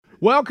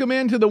Welcome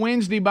into the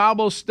Wednesday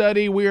Bible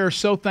study. We are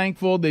so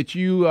thankful that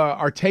you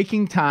are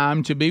taking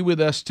time to be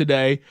with us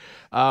today.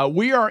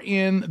 We are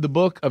in the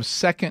book of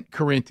 2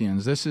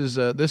 Corinthians. This is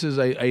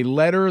a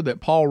letter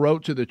that Paul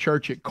wrote to the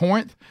church at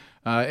Corinth.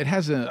 It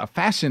has a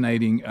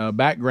fascinating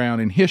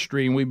background in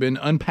history, and we've been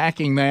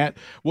unpacking that.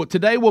 Well,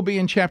 today we'll be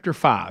in chapter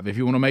 5, if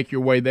you want to make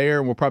your way there,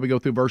 and we'll probably go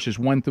through verses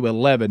 1 through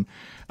 11,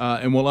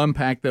 and we'll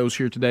unpack those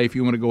here today if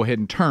you want to go ahead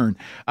and turn.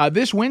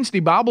 This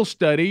Wednesday Bible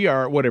study,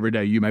 or whatever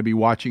day you may be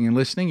watching and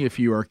listening, if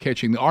you are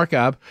catching the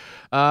archive,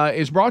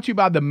 is brought to you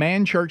by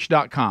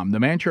themanchurch.com.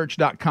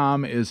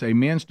 Themanchurch.com is a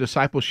men's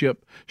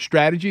discipleship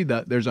strategy.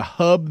 There's a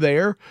hub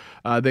there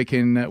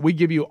that we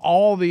give you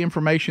all the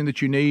information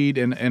that you need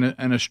and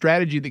a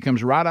strategy that comes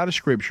right out of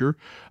Scripture.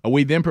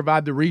 We then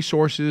provide the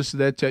resources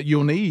that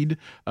you'll need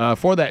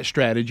for that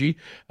strategy.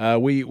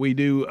 We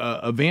do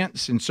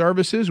events and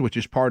services, which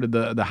is part of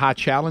the high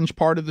challenge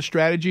part of the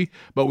strategy,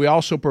 but we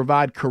also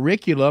provide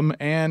curriculum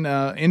and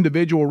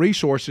individual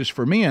resources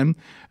for men,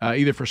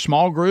 either for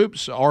small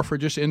groups or for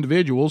just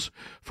individuals,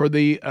 for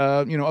the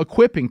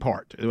equipping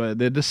part,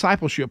 the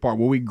discipleship part,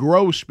 where we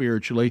grow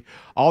spiritually.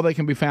 All that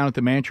can be found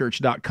at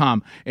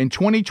themanchurch.com. In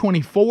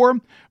 2024,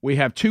 we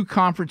have two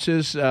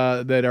conferences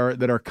that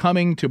are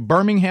coming to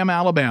Birmingham,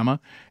 Alabama,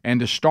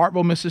 and to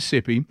Starkville,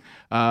 Mississippi.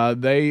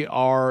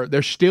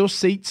 There's still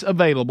seats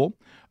available.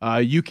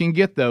 You can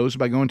get those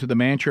by going to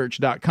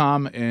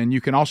themanchurch.com, and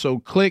you can also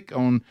click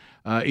on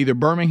either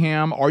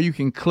Birmingham or you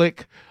can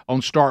click on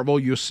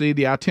Starkville. You'll see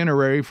the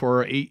itinerary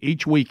for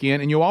each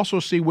weekend, and you'll also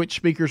see which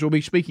speakers will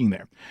be speaking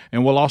there.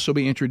 And we'll also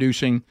be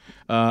introducing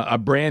a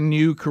brand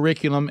new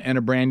curriculum and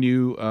a brand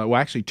new,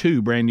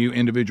 two brand new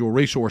individual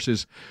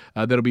resources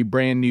that'll be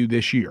brand new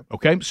this year.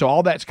 Okay, so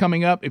all that's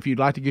coming up. If you'd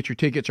like to get your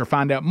tickets or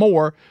find out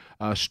more,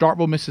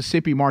 Starkville,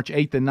 Mississippi, March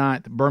 8th and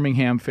 9th,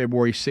 Birmingham,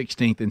 February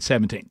 16th and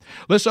 17th.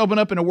 Let's open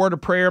up in a word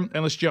of prayer,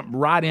 and let's jump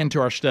right into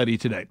our study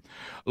today.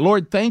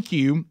 Lord, thank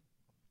you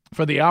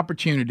for the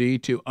opportunity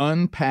to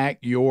unpack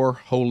your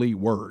holy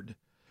word.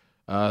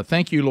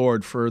 Thank you,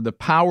 Lord, for the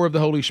power of the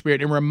Holy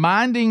Spirit and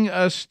reminding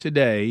us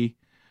today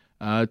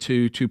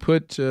to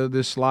put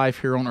this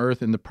life here on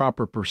earth in the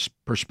proper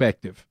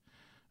perspective.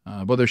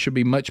 But there should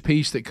be much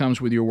peace that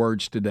comes with your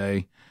words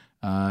today.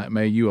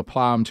 May you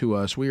apply them to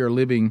us. We are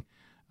living,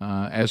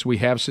 as we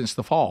have since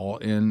the fall,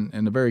 in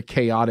a very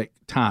chaotic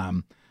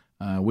time.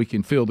 We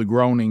can feel the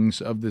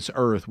groanings of this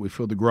earth. We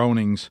feel the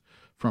groanings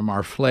from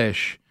our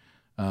flesh.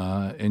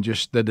 And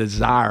just the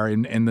desire,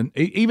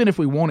 even if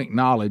we won't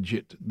acknowledge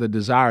it, the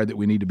desire that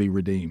we need to be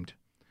redeemed.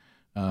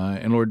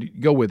 And Lord,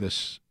 go with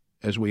us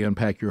as we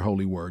unpack your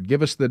holy word.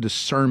 Give us the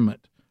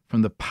discernment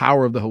from the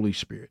power of the Holy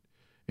Spirit.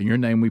 In your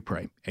name we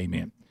pray.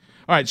 Amen.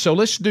 All right, so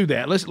let's do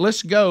that.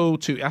 Let's go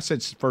to, I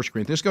said 1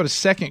 Corinthians. Let's go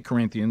to 2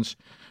 Corinthians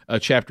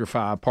chapter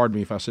 5. Pardon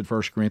me if I said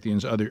 1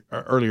 Corinthians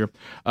earlier,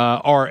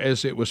 or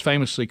as it was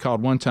famously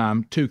called one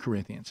time, 2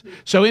 Corinthians.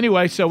 So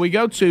anyway, we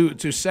go to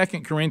 2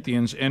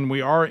 Corinthians, and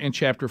we are in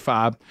chapter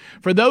 5.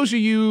 For those of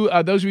you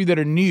that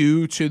are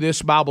new to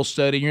this Bible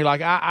study, and you're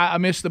like, I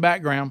missed the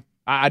background.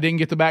 I didn't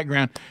get the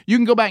background. You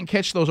can go back and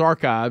catch those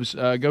archives.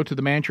 Go to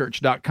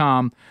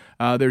themanchurch.com.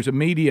 There's a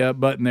media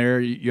button there.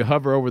 You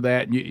hover over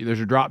that, and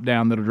there's a drop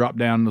down that'll drop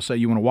down and it'll say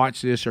you want to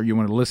watch this or you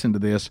want to listen to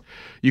this.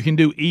 You can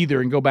do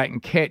either and go back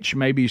and catch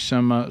maybe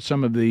some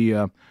of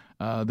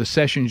the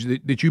sessions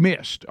that you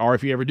missed, or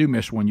if you ever do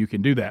miss one, you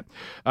can do that.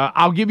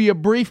 I'll give you a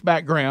brief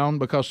background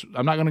because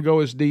I'm not going to go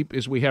as deep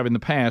as we have in the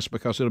past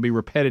because it'll be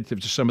repetitive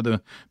to some of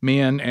the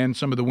men and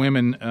some of the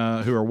women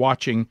who are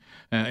watching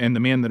and the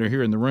men that are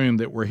here in the room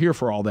that were here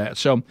for all that.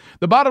 So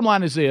the bottom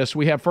line is this.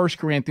 We have 1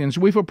 Corinthians.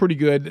 We feel pretty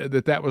good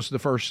that was the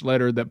first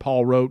letter that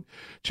Paul wrote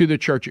to the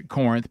church at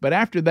Corinth. But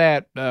after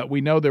that,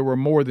 we know there were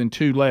more than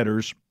 2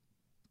 letters.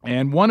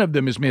 And one of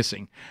them is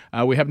missing.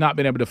 We have not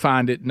been able to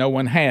find it. No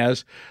one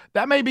has.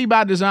 That may be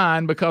by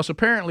design because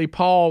apparently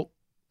Paul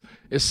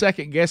is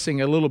second-guessing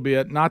a little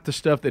bit, not the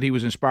stuff that he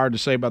was inspired to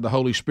say by the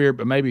Holy Spirit,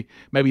 but maybe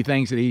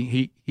things that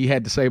he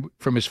had to say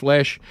from his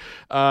flesh.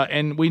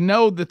 And we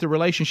know that the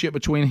relationship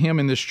between him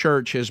and this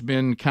church has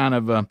been kind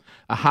of a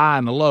high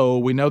and a low.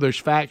 We know there's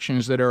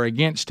factions that are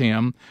against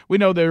him. We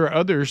know there are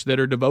others that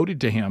are devoted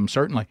to him,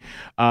 certainly,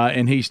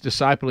 and he's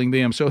discipling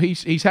them. So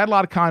he's had a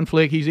lot of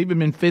conflict. He's even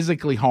been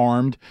physically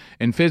harmed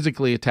and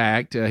physically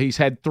attacked. He's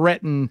had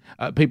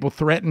people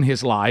threaten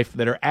his life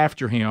that are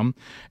after him.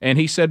 And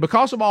he said,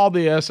 because of all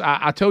this,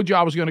 I told you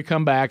I was going to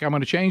come back. I'm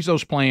going to change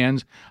those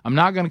plans. I'm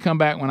not going to come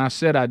back when I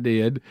said I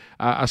did.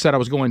 I said I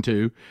was going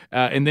to.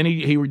 And then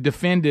he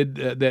defended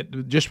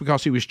that just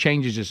because he was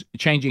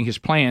changing his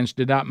plans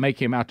did not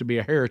make him out to be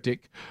a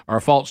heretic or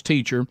a false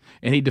teacher.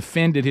 And he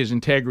defended his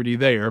integrity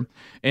there.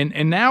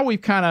 And now we've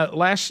kind of,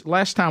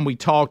 last time we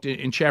talked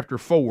in chapter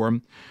 4,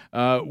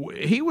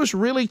 he was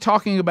really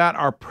talking about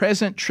our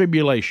present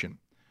tribulation.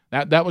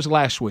 That was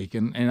last week,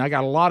 and I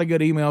got a lot of good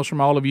emails from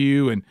all of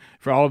you and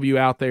for all of you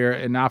out there,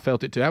 and I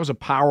felt it too. That was a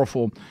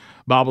powerful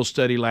Bible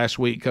study last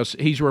week because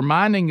he's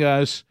reminding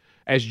us,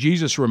 as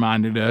Jesus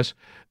reminded us,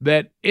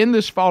 that in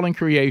this fallen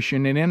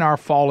creation and in our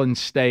fallen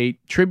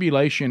state,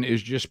 tribulation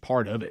is just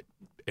part of it.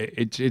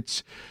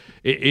 It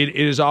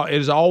is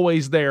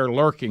always there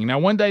lurking. Now,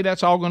 one day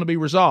that's all going to be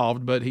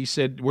resolved, but he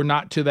said we're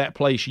not to that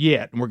place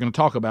yet, and we're going to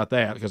talk about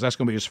that because that's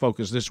going to be his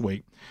focus this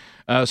week.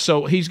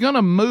 So he's going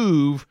to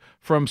move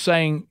from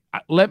saying,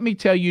 let me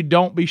tell you,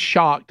 don't be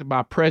shocked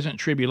by present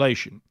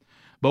tribulation.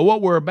 But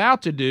what we're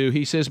about to do,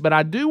 he says, but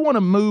I do want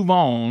to move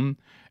on,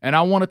 and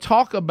I want to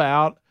talk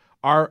about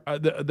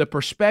the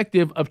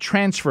perspective of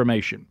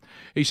transformation.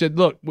 He said,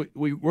 look,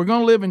 we're going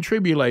to live in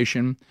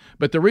tribulation,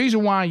 but the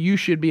reason why you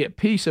should be at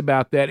peace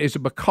about that is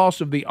because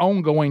of the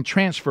ongoing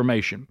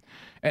transformation.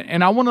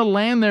 And I want to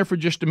land there for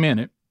just a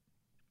minute.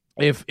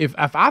 If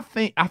I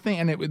think,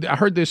 and I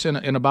heard this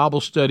in a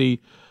Bible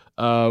study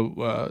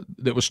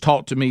that was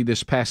taught to me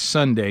this past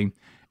Sunday,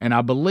 and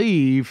I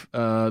believe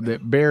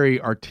that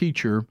Barry, our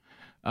teacher,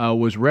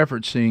 was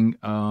referencing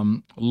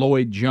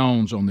Lloyd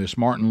Jones on this,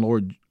 Martin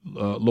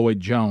Lloyd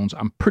Jones.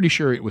 I'm pretty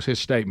sure it was his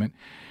statement.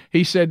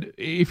 He said,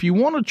 if you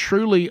want to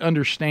truly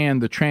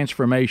understand the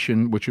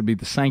transformation, which would be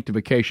the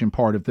sanctification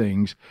part of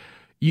things,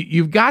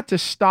 you've got to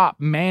stop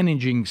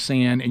managing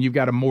sin and you've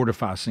got to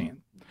mortify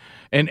sin.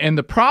 And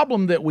the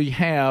problem that we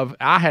have,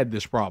 I had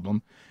this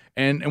problem,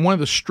 and one of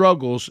the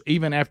struggles,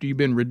 even after you've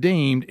been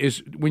redeemed,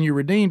 is when you're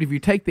redeemed, if you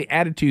take the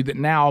attitude that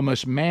now I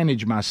must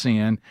manage my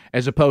sin,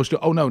 as opposed to,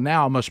 oh no,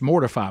 now I must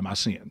mortify my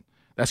sin.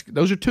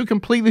 Those are two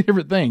completely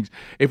different things.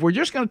 If we're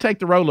just going to take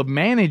the role of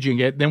managing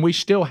it, then we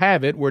still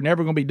have it. We're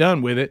never going to be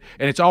done with it,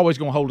 and it's always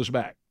going to hold us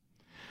back.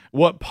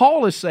 What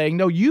Paul is saying,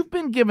 no, you've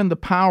been given the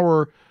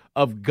power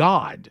of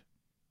God.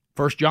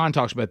 1 John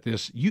talks about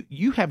this.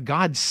 You have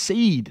God's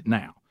seed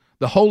now,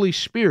 the Holy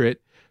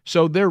Spirit,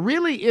 so there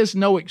really is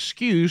no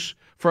excuse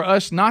for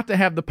us not to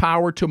have the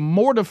power to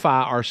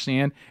mortify our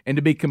sin and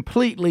to be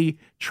completely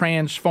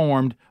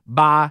transformed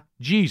by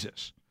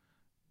Jesus.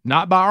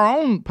 Not by our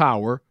own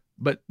power,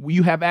 but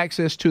you have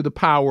access to the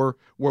power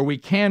where we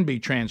can be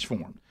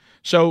transformed.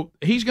 So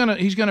he's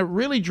gonna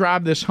really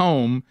drive this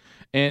home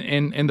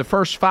in the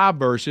first 5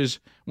 verses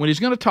when he's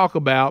going to talk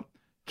about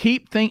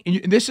keep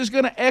thinking. This is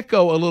going to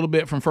echo a little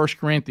bit from 1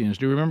 Corinthians.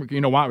 Do you remember? You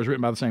know why it was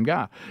written by the same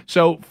guy.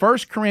 So 1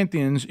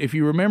 Corinthians, if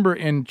you remember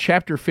in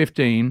chapter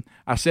 15,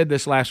 I said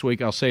this last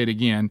week, I'll say it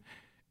again.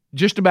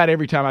 Just about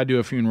every time I do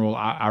a funeral,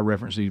 I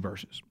reference these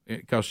verses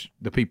because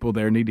the people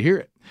there need to hear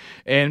it.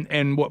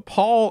 And what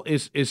Paul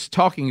is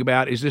talking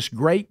about is this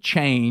great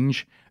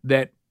change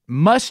that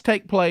must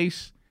take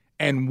place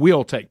and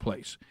will take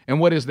place.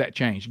 And what is that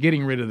change?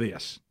 Getting rid of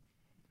this.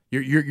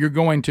 You're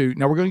going to,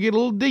 now we're going to get a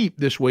little deep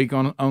this week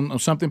on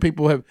something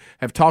people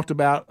have talked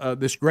about,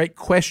 this great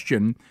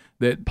question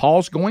that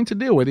Paul's going to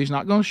deal with. He's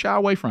not going to shy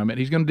away from it.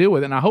 He's going to deal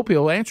with it, and I hope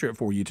he'll answer it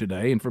for you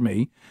today and for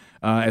me.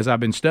 As I've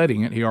been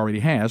studying it, he already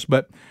has.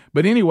 But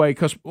anyway,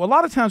 because a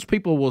lot of times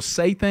people will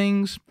say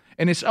things,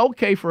 and it's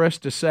okay for us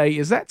to say,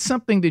 is that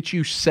something that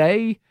you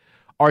say,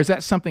 or is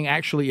that something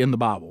actually in the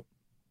Bible?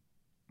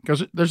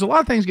 Because there's a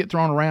lot of things get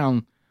thrown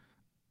around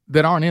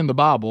that aren't in the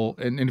Bible,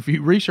 and if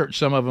you research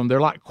some of them, they're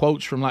like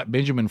quotes from like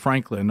Benjamin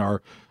Franklin,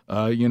 or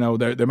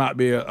there might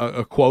be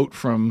a quote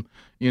from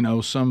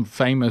some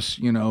famous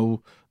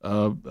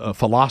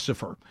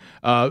philosopher.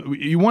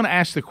 You want to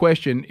ask the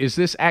question: is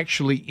this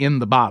actually in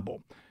the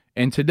Bible?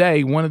 And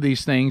today, one of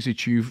these things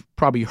that you've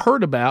probably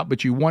heard about,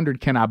 but you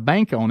wondered, can I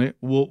bank on it?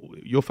 Well,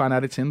 you'll find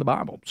out it's in the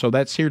Bible. So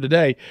that's here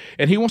today.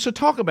 And he wants to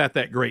talk about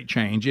that great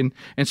change. And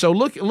so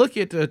look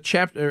at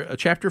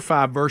chapter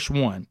 5, verse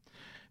 1.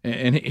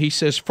 And he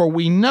says, for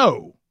we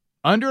know,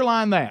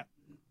 underline that.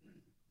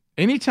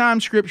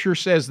 Anytime Scripture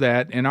says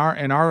that in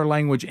our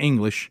language,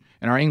 English,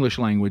 in our English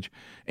language,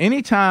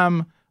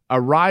 anytime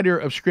a writer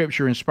of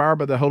Scripture inspired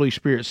by the Holy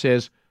Spirit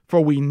says,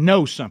 for we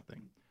know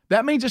something,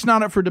 that means it's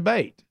not up for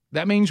debate.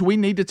 That means we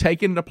need to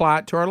take it and apply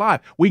it to our life.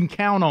 We can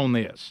count on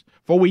this,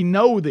 for we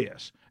know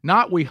this.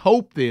 Not we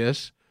hope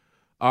this,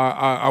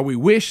 or we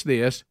wish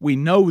this. We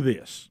know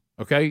this,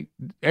 okay?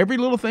 Every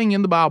little thing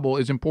in the Bible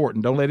is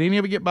important. Don't let any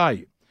of it get by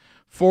you.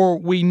 For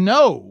we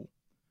know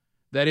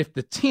that if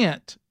the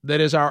tent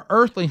that is our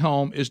earthly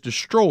home is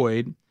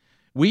destroyed,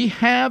 we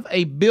have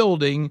a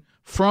building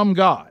from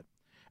God,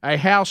 a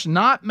house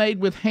not made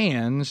with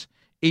hands,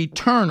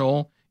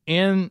 eternal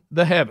in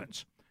the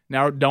heavens.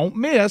 Now, don't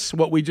miss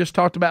what we just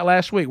talked about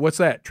last week. What's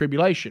that?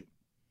 Tribulation.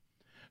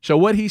 So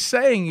what he's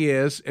saying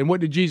is, and what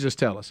did Jesus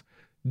tell us?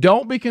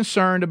 Don't be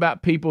concerned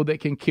about people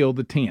that can kill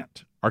the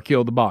tent or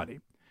kill the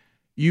body.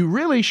 You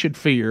really should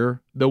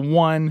fear the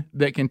one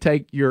that can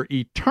take your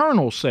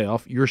eternal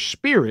self, your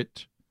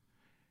spirit,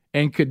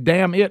 and could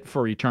damn it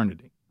for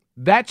eternity.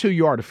 That's who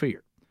you are to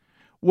fear.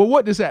 Well,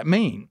 what does that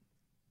mean?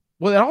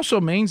 Well, it also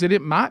means that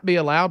it might be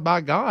allowed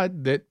by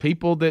God that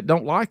people that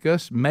don't like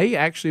us may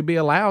actually be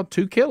allowed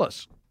to kill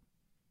us.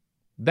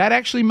 That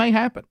actually may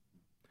happen.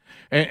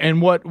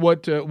 And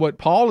what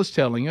Paul is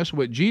telling us,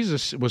 what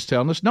Jesus was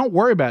telling us, don't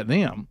worry about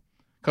them,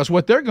 because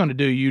what they're going to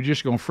do, you're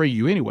just going to free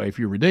you anyway if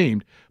you're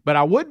redeemed. But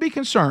I would be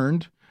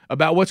concerned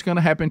about what's going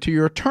to happen to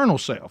your eternal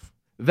self.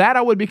 That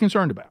I would be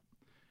concerned about.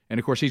 And,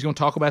 of course, he's going to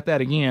talk about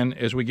that again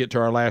as we get to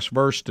our last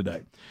verse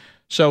today.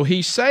 So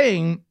he's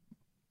saying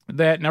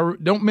that, now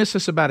don't miss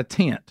this about a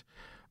tent.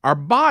 Our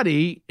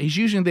body, he's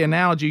using the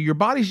analogy, your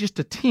body's just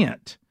a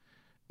tent.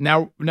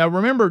 Now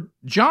remember,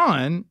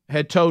 John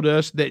had told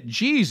us that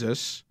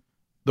Jesus,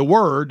 the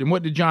Word, and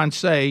what did John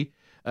say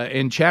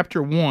in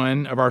chapter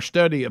 1 of our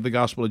study of the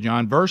Gospel of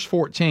John, verse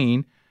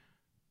 14,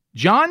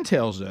 John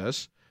tells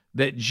us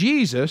that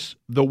Jesus,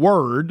 the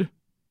Word,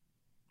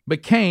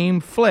 became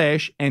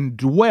flesh and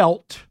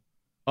dwelt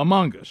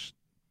among us.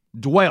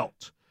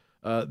 Dwelt.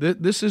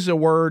 This is a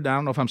word, I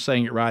don't know if I'm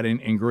saying it right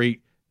in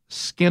Greek,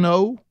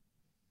 skino.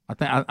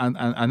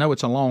 I know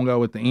it's a long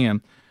O at the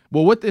end.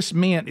 Well, what this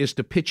meant is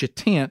to pitch a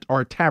tent or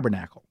a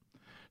tabernacle.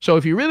 So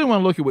if you really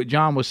want to look at what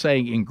John was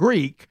saying in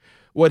Greek,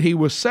 what he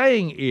was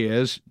saying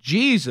is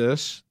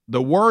Jesus,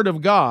 the Word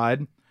of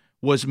God,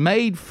 was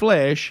made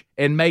flesh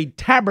and made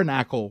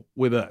tabernacle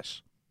with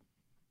us.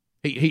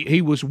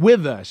 He was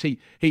with us.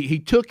 He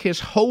took his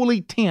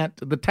holy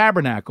tent, the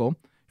tabernacle.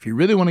 If you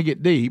really want to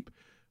get deep,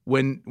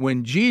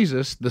 when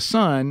Jesus, the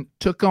Son,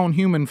 took on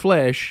human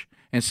flesh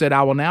and said,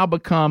 I will now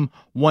become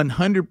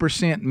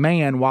 100%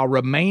 man while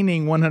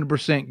remaining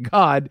 100%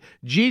 God,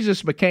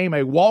 Jesus became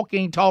a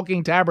walking,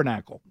 talking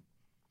tabernacle.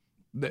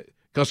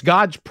 Because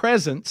God's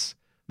presence,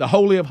 the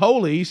Holy of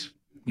Holies,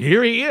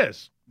 here he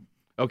is.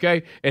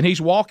 Okay? And he's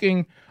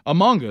walking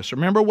among us.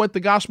 Remember what the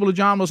Gospel of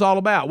John was all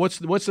about. What's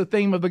the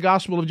theme of the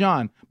Gospel of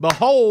John?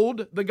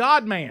 Behold the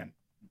God-man.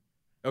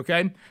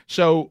 Okay?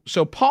 So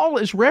Paul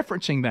is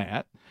referencing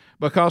that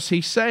because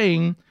he's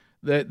saying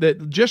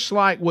that just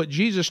like what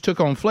Jesus took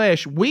on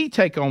flesh, we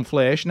take on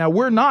flesh. Now,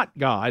 we're not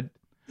God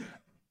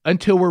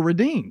until we're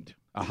redeemed.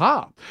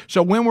 Aha.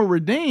 So when we're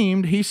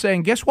redeemed, he's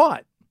saying, guess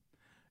what?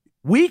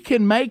 We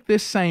can make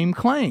this same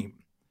claim.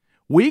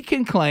 We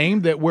can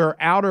claim that our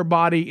outer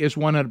body is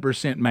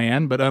 100%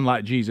 man, but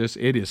unlike Jesus,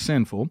 it is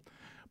sinful.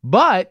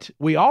 But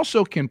we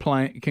also can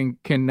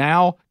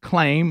now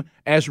claim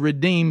as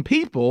redeemed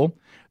people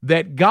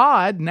that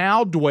God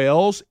now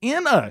dwells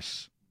in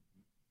us.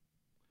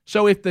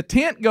 So if the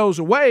tent goes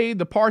away,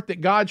 the part that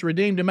God's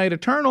redeemed and made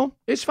eternal,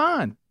 it's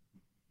fine.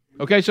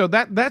 Okay, so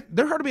that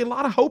there ought to be a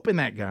lot of hope in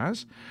that,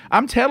 guys.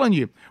 I'm telling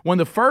you,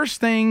 one of the first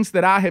things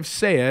that I have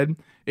said,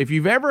 if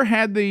you've ever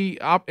had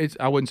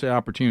I wouldn't say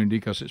opportunity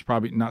because it's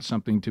probably not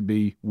something to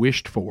be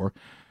wished for,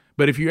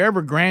 but if you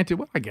ever granted,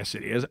 well, I guess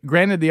it is,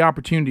 granted the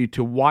opportunity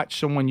to watch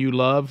someone you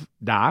love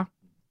die,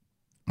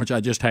 which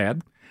I just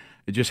had.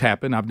 It just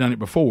happened. I've done it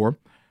before.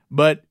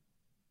 But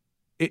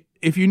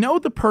if you know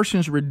the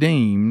person's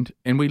redeemed,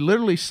 and we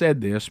literally said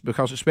this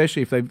because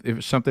especially if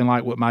it's something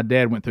like what my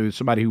dad went through,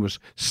 somebody who was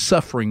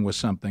suffering with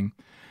something,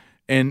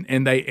 and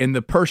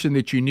the person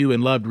that you knew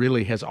and loved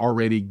really has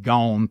already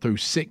gone through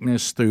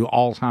sickness, through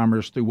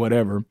Alzheimer's, through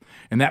whatever,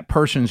 and that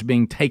person's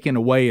being taken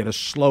away at a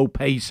slow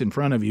pace in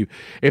front of you.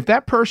 If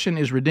that person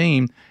is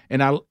redeemed,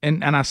 and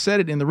I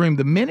said it in the room,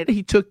 the minute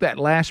he took that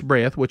last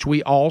breath, which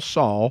we all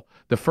saw,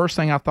 the first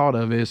thing I thought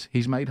of is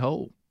he's made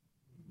whole.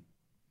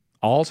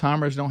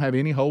 Alzheimer's don't have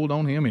any hold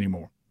on him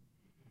anymore.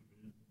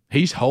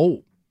 He's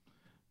whole.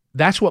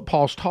 That's what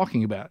Paul's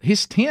talking about.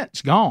 His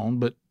tent's gone,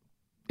 but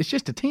it's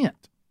just a tent.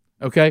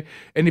 Okay?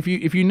 And if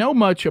you know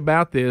much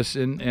about this,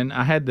 and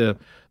I had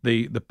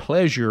the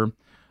pleasure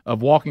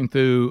of walking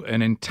through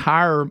an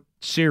entire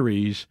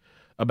series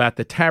about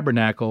the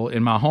tabernacle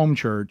in my home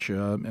church.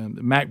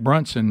 Mac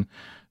Brunson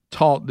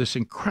taught this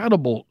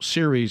incredible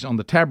series on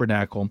the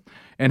tabernacle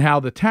and how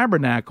the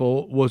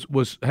tabernacle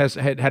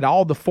had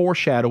all the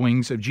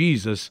foreshadowings of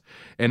Jesus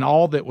and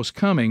all that was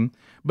coming.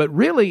 But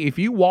really, if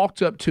you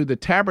walked up to the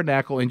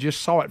tabernacle and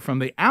just saw it from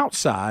the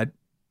outside,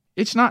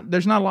 there's not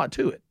a lot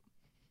to it.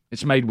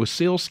 It's made with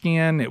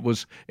sealskin.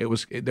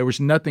 There was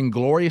nothing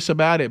glorious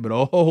about it,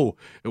 but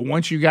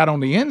once you got on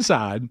the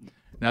inside,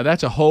 now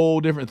that's a whole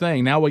different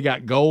thing. Now we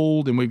got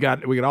gold and we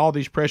got all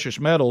these precious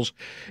metals.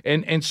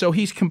 And so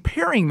he's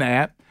comparing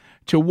that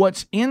to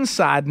what's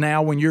inside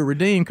now when you're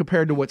redeemed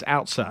compared to what's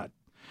outside.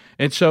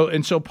 And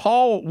so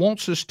Paul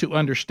wants us to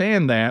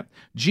understand that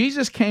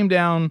Jesus came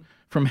down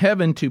from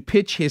heaven to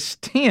pitch his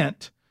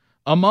tent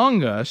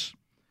among us.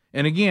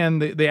 And again,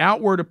 the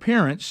outward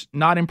appearance,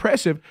 not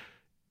impressive.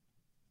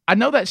 I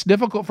know that's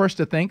difficult for us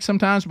to think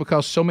sometimes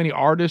because so many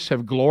artists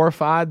have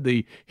glorified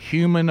the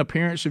human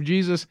appearance of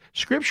Jesus.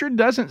 Scripture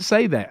doesn't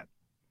say that.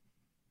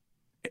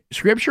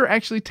 Scripture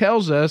actually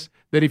tells us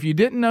that if you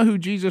didn't know who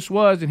Jesus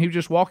was and he was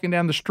just walking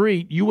down the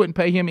street, you wouldn't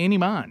pay him any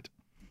mind.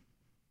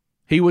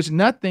 He was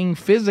nothing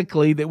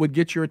physically that would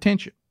get your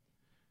attention.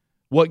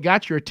 What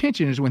got your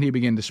attention is when he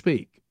began to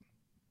speak,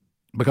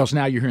 because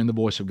now you're hearing the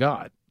voice of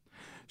God.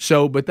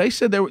 So, but they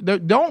said,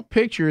 don't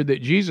picture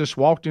that Jesus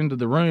walked into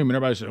the room and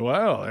everybody said,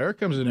 well, there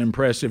comes an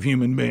impressive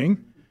human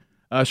being.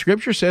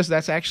 Scripture says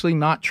that's actually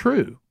not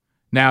true.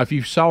 Now, if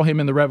you saw him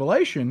in the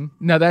Revelation,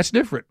 now that's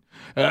different.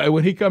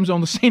 When he comes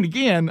on the scene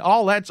again,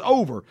 all that's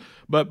over.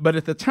 But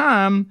at the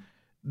time,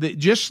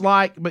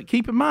 but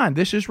keep in mind,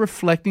 this is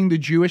reflecting the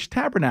Jewish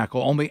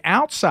tabernacle. On the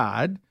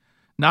outside,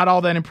 not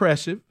all that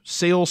impressive,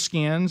 seal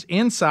skins,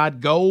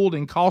 inside gold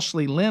and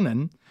costly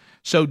linen.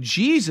 So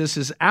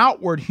Jesus'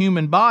 outward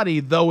human body,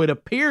 though it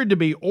appeared to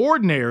be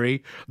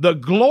ordinary, the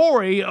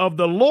glory of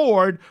the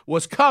Lord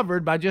was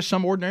covered by just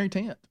some ordinary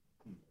tent.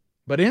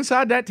 But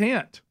inside that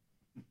tent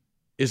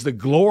is the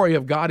glory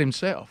of God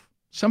himself.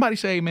 Somebody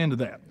say amen to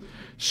that.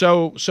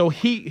 So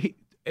he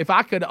if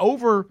I could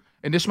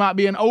and this might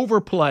be an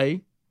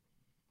overplay,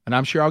 and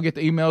I'm sure I'll get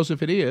the emails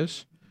if it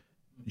is,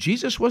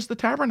 Jesus was the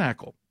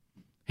tabernacle.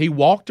 He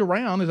walked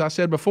around, as I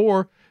said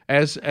before,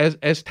 as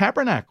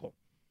tabernacle.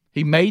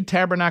 He made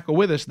tabernacle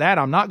with us. That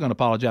I'm not going to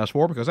apologize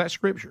for because that's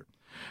Scripture.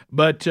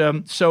 But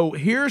so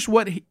here's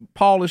what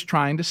Paul is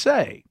trying to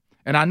say.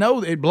 And I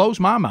know it blows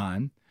my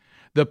mind.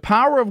 The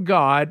power of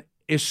God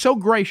is so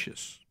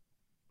gracious,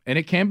 and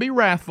it can be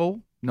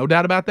wrathful, no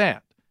doubt about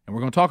that. And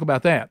we're going to talk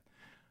about that.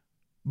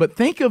 But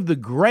think of the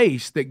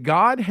grace that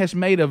God has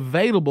made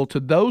available to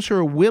those who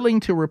are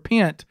willing to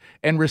repent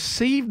and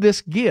receive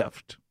this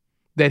gift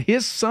that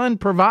his Son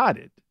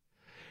provided.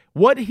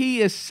 What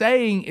he is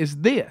saying is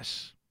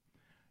this: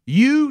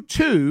 you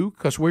too,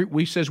 because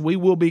we says we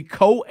will be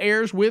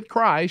co-heirs with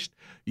Christ,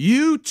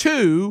 you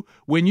too,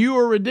 when you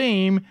are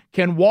redeemed,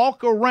 can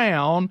walk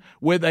around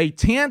with a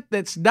tent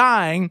that's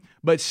dying,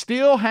 but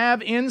still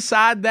have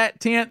inside that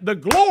tent the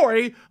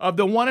glory of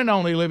the one and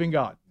only living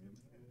God.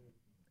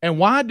 And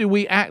why do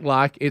we act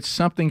like it's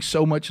something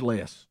so much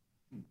less?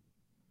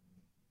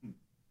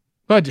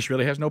 Well, it just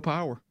really has no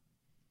power.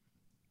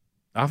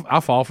 I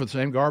fall for the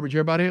same garbage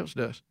everybody else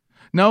does.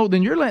 No,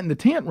 then you're letting the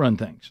tent run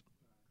things,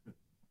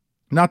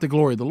 not the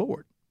glory of the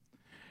Lord.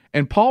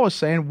 And Paul is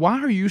saying, why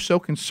are you so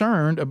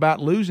concerned about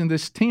losing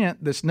this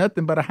tent that's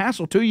nothing but a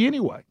hassle to you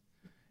anyway?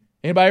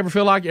 Anybody ever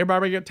feel like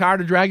everybody get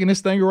tired of dragging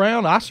this thing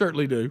around? I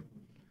certainly do.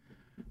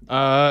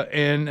 How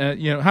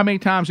many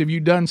times have you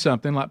done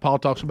something like Paul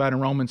talks about in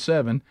Romans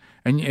 7,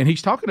 and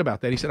he's talking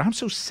about that. He said, I'm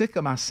so sick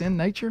of my sin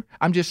nature.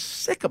 I'm just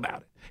sick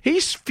about it.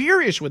 He's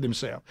furious with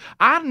himself.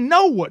 I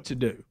know what to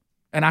do,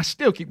 and I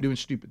still keep doing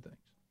stupid things.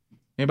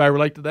 Anybody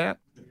relate to that?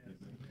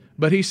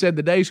 But he said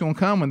the day's going to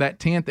come when that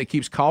tent that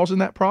keeps causing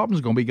that problem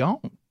is going to be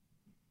gone,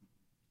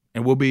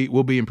 and we'll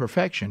be in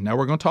perfection. Now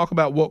we're going to talk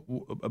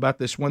about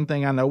this one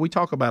thing I know we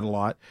talk about a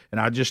lot, and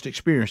I just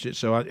experienced it,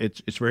 so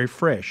it's very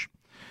fresh.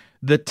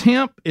 The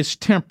temp is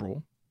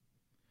temporal,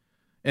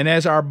 and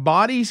as our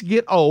bodies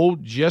get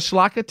old, just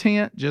like a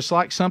tent, just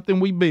like something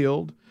we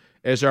build,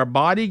 as our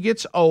body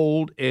gets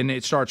old and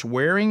it starts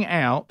wearing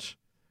out,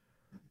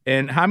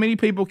 and how many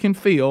people can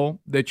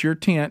feel that your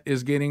tent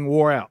is getting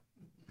wore out?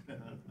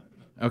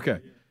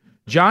 Okay.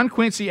 John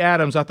Quincy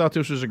Adams, I thought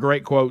this was a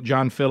great quote.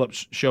 John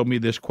Phillips showed me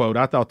this quote.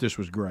 I thought this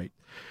was great.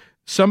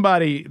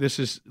 This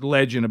is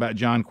legend about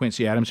John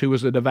Quincy Adams, who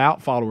was a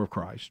devout follower of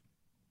Christ.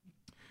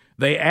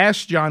 They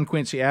asked John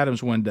Quincy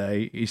Adams one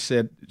day, he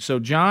said, so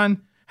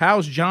John,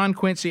 how's John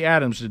Quincy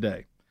Adams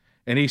today?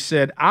 And he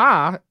said,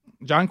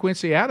 John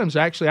Quincy Adams,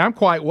 actually, I'm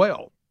quite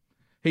well.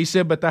 He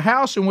said, but the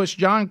house in which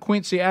John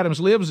Quincy Adams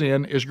lives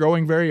in is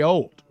growing very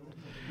old.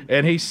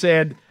 And he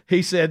said,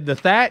 the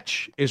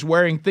thatch is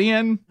wearing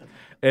thin.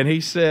 And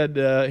he said,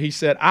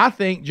 I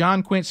think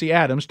John Quincy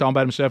Adams, talking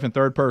about himself in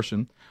third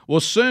person,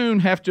 will soon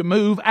have to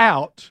move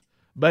out,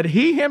 but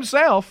he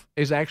himself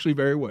is actually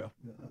very well.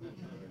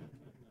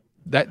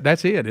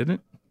 That's it, isn't it?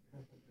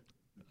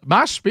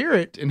 My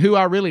spirit and who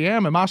I really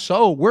am and my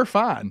soul, we're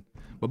fine.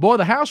 But boy,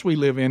 the house we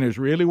live in is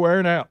really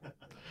wearing out.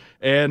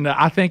 And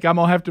I think I'm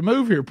going to have to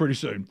move here pretty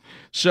soon.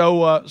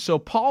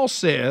 So Paul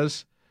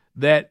says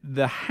that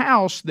the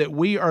house that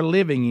we are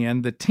living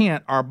in, the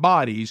tent, our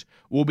bodies,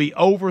 will be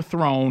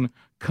overthrown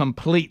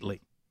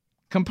completely.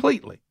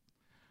 Completely.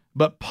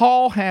 But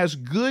Paul has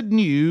good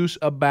news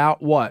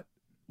about what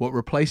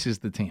replaces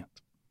the tent.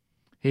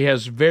 He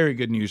has very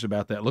good news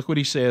about that. Look what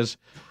he says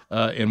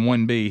in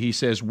 1b. He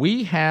says,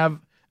 we have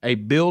a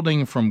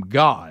building from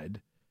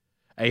God,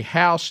 a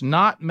house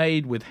not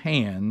made with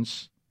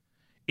hands,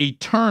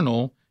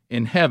 eternal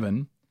in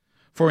heaven.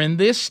 For in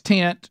this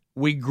tent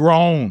we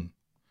groan,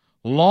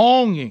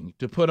 longing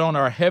to put on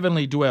our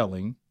heavenly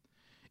dwelling,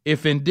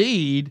 if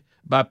indeed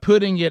by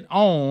putting it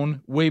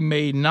on we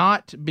may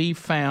not be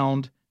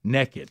found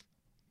naked.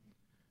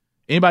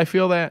 Anybody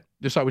feel that?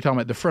 Just like we're talking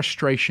about the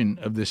frustration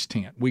of this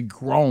tent. We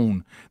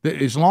groan.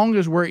 As long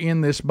as we're in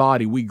this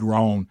body, we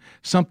groan.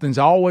 Something's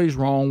always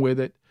wrong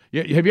with it.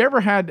 Have you ever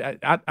had,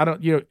 I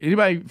don't,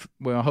 anybody,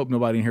 well, I hope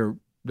nobody in here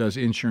does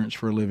insurance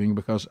for a living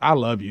because I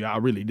love you. I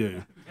really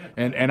do.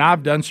 And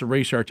I've done some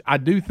research. I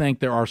do think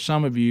there are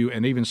some of you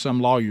and even some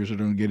lawyers that are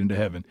going to get into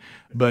heaven,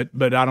 but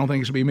I don't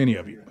think it's going to be many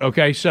of you.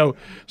 Okay. So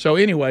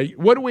anyway,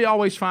 what do we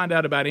always find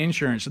out about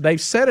insurance?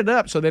 They've set it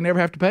up so they never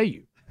have to pay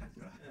you.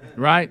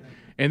 Right.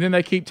 And then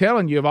they keep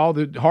telling you of all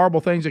the horrible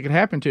things that can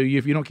happen to you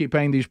if you don't keep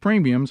paying these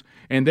premiums.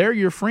 And they're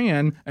your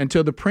friend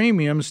until the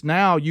premiums,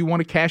 now you want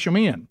to cash them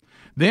in.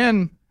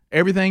 Then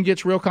everything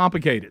gets real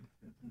complicated.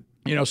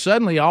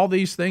 Suddenly all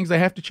these things they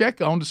have to check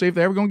on to see if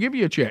they're ever going to give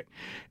you a check.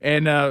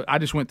 And I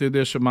just went through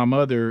this with my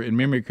mother in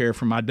memory care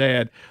from my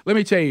dad. Let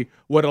me tell you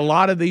what a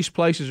lot of these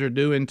places are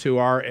doing to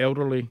our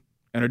elderly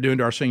and are doing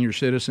to our senior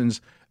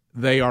citizens.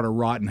 They are to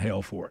rot in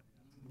hell for it.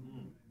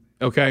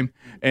 Okay,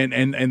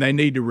 and they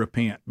need to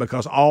repent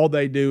because all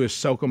they do is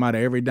soak them out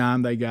of every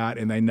dime they got,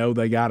 and they know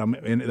they got them,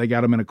 and they got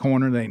them in a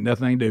corner. They ain't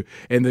nothing they can do,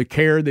 and the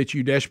care that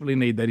you desperately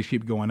need, they just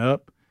keep going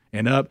up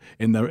and up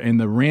in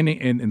the renting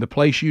in the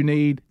place you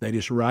need. They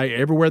just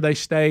everywhere they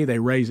stay, they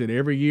raise it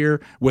every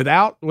year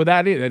without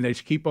it, and they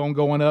just keep on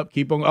going up,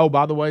 keep on. Oh,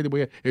 by the way,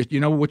 you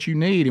know what you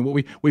need, and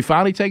what we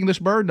finally taking this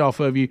burden off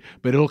of you,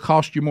 but it'll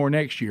cost you more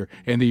next year,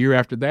 and the year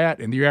after that,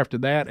 and the year after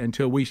that,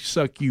 until we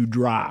suck you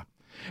dry.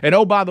 And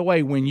oh, by the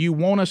way, when you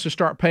want us to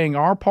start paying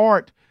our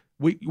part,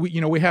 we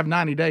have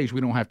 90 days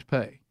we don't have to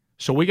pay.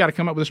 So we got to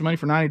come up with this money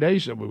for 90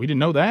 days. We didn't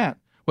know that.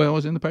 Well, it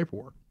was in the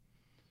paperwork.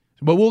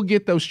 But we'll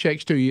get those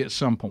checks to you at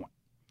some point.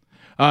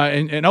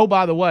 And oh,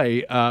 by the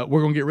way,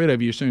 we're going to get rid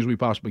of you as soon as we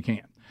possibly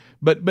can.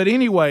 But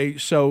anyway,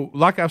 so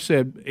like I've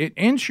said,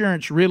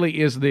 insurance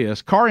really is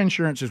this. Car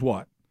insurance is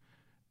what?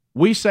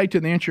 We say to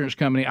the insurance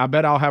company, I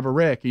bet I'll have a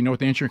wreck. You know what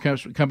the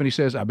insurance company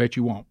says? I bet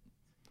you won't.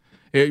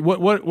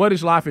 What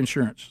is life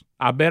insurance?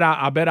 I bet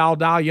I'll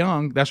die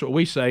young. That's what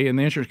we say. And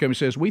the insurance company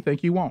says, we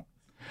think you won't.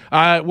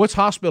 What's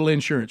hospital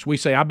insurance? We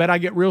say, I bet I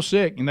get real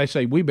sick. And they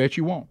say, we bet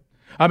you won't.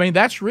 I mean,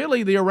 that's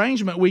really the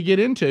arrangement we get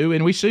into,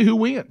 and we see who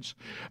wins.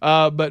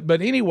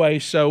 But anyway,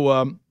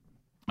 so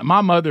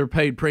my mother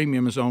paid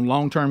premiums on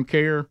long-term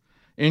care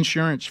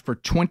insurance for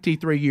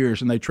 23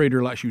 years, and they treated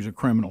her like she was a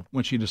criminal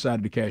when she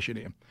decided to cash it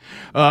in.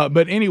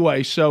 But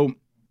anyway,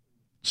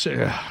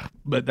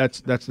 but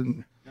that's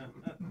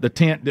the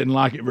tent didn't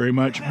like it very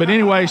much. But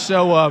anyway,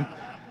 so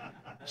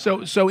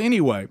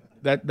anyway.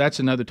 That's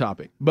another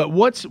topic. But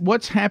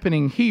what's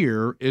happening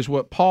here is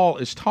what Paul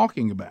is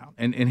talking about.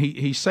 And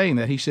he's saying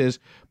that. He says,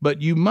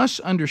 but you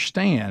must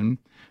understand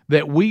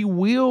that we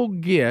will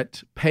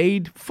get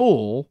paid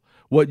full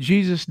what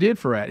Jesus did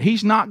for us.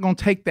 He's not going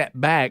to take that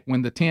back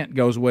when the tent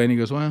goes away and he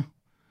goes, well,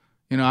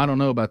 I don't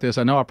know about this.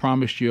 I know I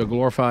promised you a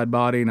glorified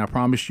body and I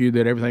promised you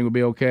that everything would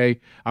be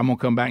okay. I'm going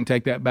to come back and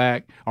take that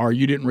back. Or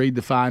you didn't read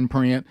the fine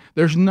print.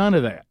 There's none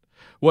of that.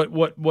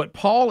 What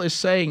Paul is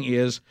saying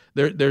is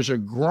there's a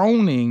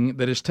groaning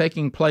that is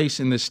taking place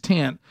in this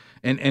tent,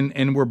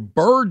 and we're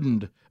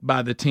burdened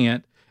by the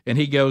tent. And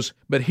he goes,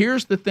 but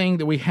here's the thing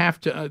that we have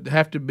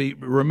to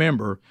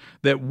remember,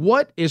 that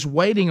what is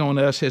waiting on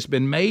us has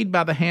been made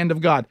by the hand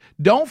of God.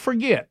 Don't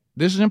forget,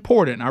 this is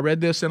important. I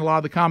read this in a lot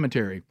of the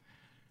commentary.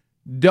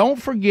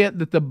 Don't forget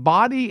that the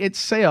body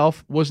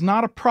itself was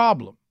not a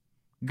problem.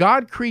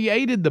 God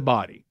created the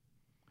body,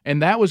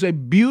 and that was a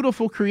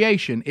beautiful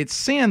creation. It's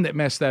sin that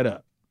messed that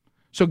up.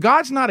 So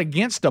God's not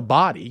against a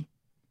body.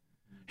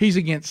 He's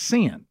against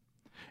sin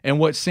and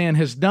what sin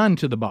has done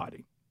to the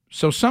body.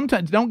 So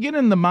sometimes don't get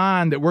in the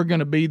mind that we're going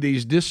to be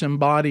these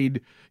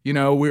disembodied,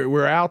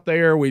 we're out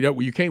there,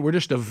 we're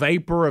just a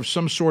vapor of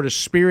some sort of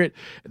spirit.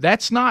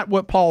 That's not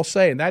what Paul's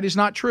saying. That is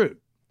not true.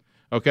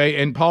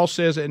 Okay? And Paul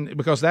says, and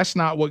because that's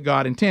not what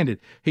God intended.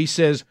 He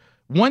says,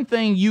 one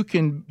thing you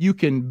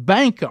can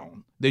bank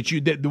on, that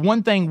the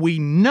one thing we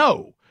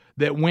know,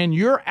 that when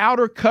your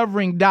outer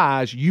covering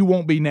dies, you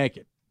won't be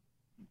naked.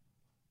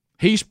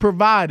 He's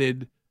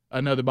provided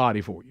another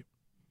body for you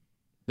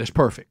that's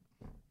perfect.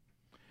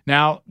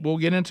 Now, we'll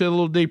get into a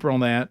little deeper on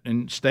that,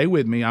 and stay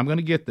with me. I'm going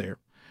to get there.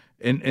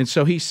 And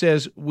so he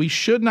says, we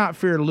should not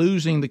fear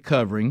losing the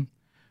covering.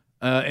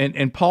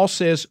 And Paul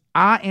says,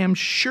 I am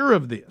sure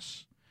of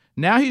this.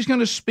 Now he's going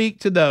to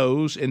speak to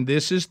those, and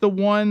this is the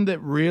one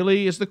that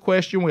really is the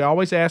question we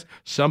always ask.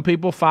 Some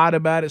people fight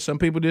about it. Some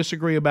people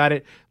disagree about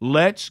it.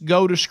 Let's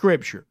go to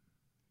Scripture,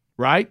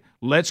 right?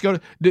 Let's go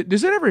to,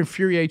 does it ever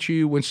infuriate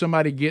you when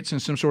somebody gets in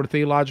some sort of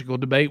theological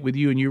debate with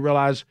you and you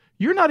realize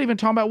you're not even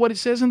talking about what it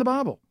says in the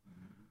Bible?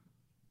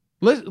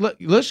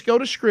 Let's go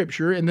to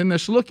Scripture, and then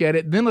let's look at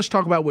it. Then let's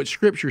talk about what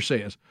Scripture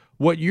says.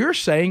 What you're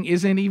saying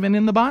isn't even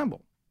in the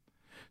Bible.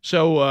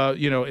 So,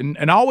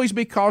 and always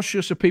be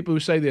cautious of people who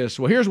say this.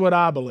 Well, here's what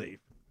I believe.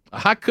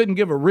 I couldn't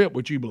give a rip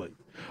what you believe.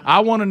 I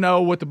want to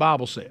know what the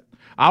Bible said.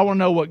 I want to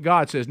know what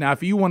God says. Now,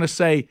 if you want to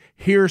say,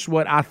 here's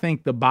what I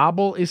think the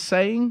Bible is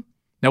saying,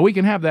 now we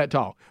can have that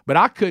talk. But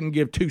I couldn't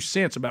give 2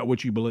 cents about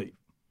what you believe,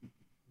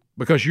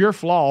 because you're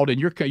flawed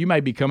and you may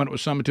be coming up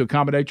with something to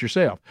accommodate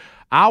yourself.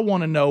 I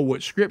want to know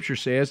what Scripture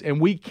says,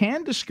 and we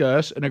can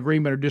discuss an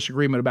agreement or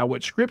disagreement about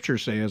what Scripture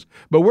says,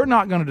 but we're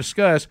not going to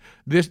discuss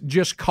this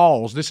just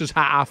cause. This is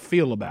how I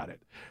feel about it.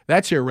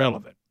 That's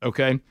irrelevant,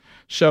 okay?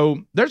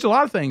 So there's a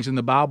lot of things in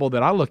the Bible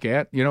that I look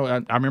at.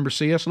 I remember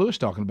C.S. Lewis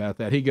talking about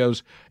that. He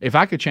goes, if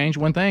I could change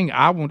one thing,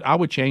 I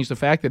would change the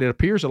fact that it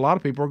appears a lot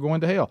of people are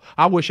going to hell.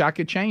 I wish I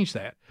could change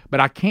that, but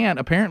I can't.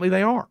 Apparently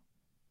they are.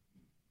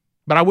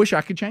 But I wish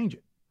I could change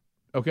it.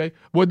 Okay,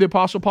 what the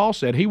Apostle Paul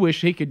said, he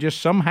wished he could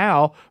just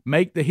somehow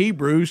make the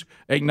Hebrews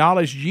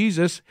acknowledge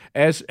Jesus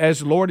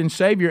as Lord and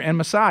Savior and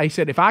Messiah. He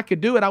said, if I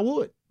could do it, I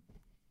would.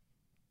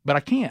 But I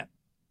can't.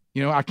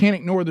 I can't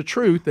ignore the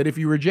truth that if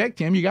you reject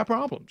him, you got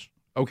problems.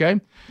 Okay,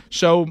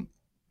 so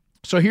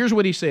here's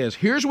what he says.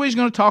 Here's what he's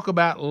going to talk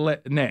about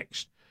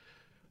next.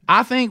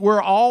 I think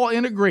we're all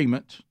in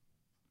agreement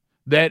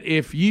that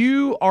if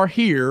you are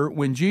here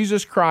when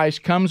Jesus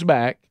Christ comes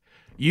back,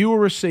 you will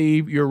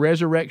receive your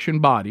resurrection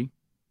body.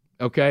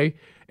 Okay,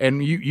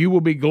 and you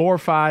will be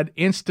glorified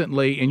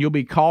instantly, and you'll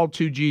be called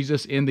to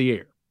Jesus in the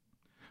air.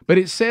 But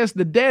it says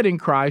the dead in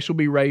Christ will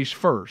be raised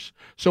first.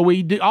 So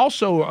we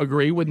also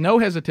agree with no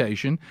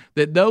hesitation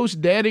that those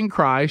dead in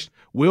Christ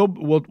will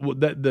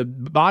the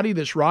body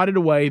that's rotted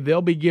away,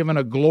 they'll be given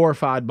a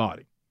glorified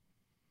body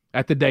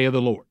at the day of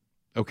the Lord.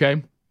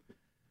 Okay?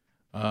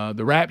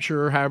 The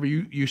rapture, however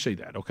you see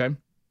that, okay?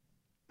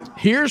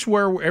 Here's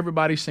where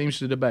everybody seems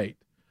to debate.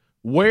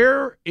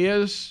 Where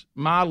is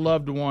my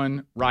loved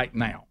one right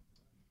now?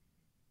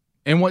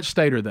 In what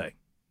state are they?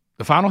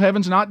 The final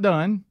heaven's not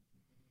done,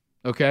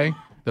 okay?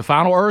 The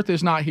final earth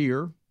is not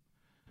here.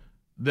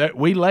 That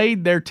we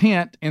laid their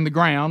tent in the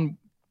ground.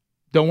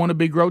 Don't want to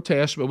be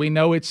grotesque, but we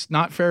know it's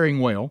not faring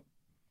well.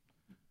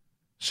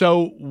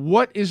 So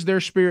what is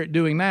their spirit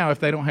doing now if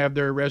they don't have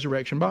their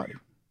resurrection body?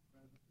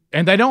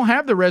 And they don't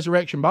have the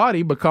resurrection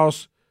body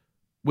because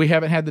we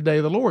haven't had the day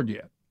of the Lord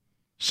yet.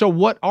 So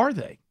what are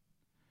they?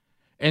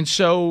 And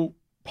so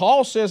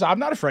Paul says, I'm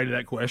not afraid of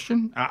that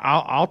question.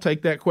 I'll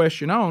take that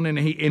question on, and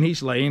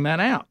he's laying that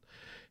out.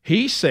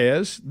 He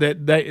says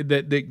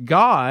that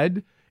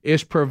God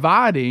is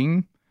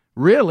providing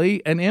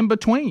really an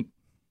in-between.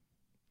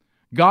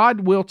 God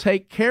will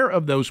take care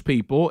of those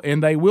people,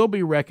 and they will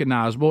be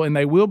recognizable, and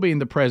they will be in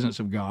the presence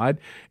of God,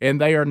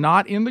 and they are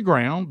not in the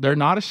ground. They're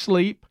not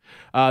asleep.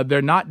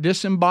 They're not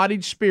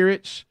disembodied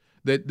spirits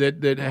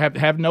that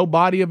have no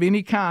body of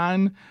any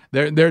kind.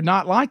 They're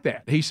not like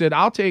that. He said,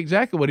 I'll tell you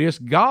exactly what it is.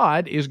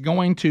 God is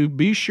going to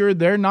be sure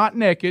they're not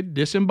naked,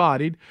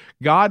 disembodied.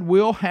 God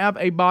will have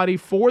a body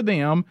for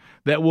them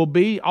that will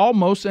be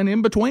almost an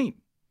in-between.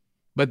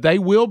 But they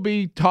will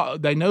be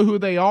taught, they know who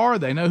they are,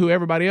 they know who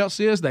everybody else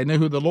is, they know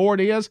who the Lord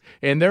is,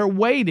 and they're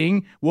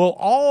waiting. We'll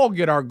all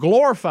get our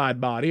glorified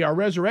body, our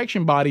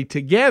resurrection body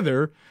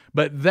together,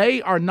 but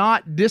they are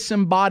not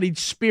disembodied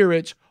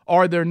spirits,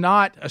 or they're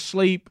not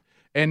asleep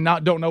and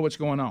don't know what's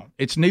going on.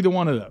 It's neither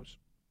one of those.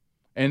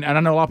 And I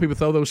know a lot of people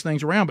throw those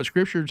things around, but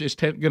Scripture is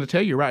going to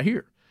tell you right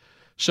here.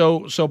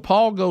 So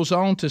Paul goes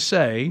on to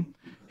say,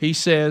 he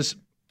says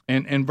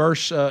in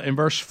verse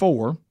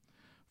 4,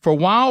 for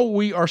while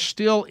we are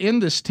still in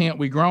this tent,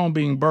 we groan,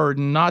 being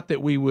burdened, not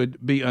that we would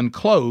be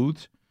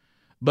unclothed,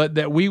 but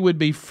that we would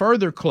be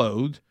further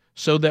clothed,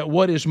 so that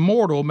what is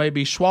mortal may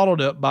be swallowed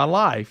up by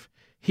life.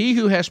 He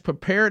who has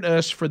prepared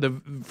us for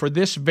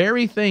this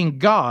very thing,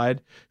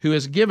 God, who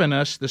has given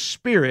us the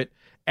Spirit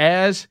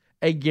as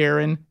a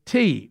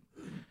guarantee.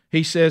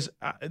 He says,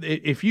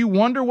 if you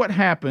wonder what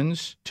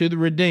happens to the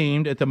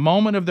redeemed at the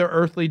moment of their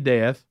earthly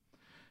death,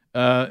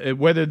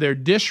 whether they're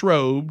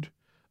disrobed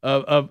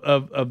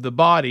of the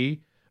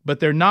body, but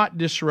they're not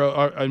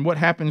disrobed, and what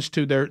happens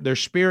to their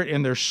spirit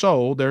and their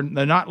soul, they're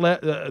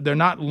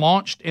not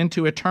launched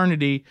into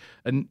eternity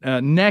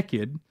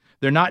naked.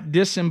 They're not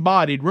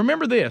disembodied.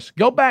 Remember this.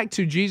 Go back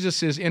to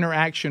Jesus'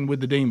 interaction with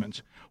the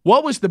demons.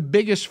 What was the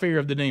biggest fear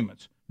of the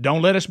demons?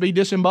 Don't let us be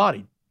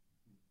disembodied.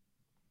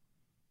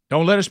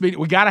 Don't let us be.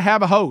 We got to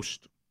have a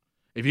host.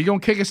 If you're going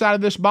to kick us out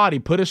of this body,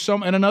 put us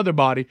in another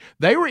body.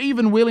 They were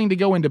even willing to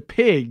go into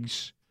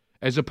pigs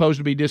as opposed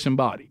to be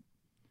disembodied.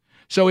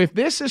 So if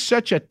this is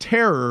such a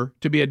terror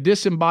to be a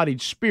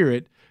disembodied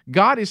spirit,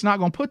 God is not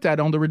going to put that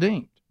on the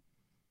redeemed.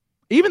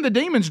 Even the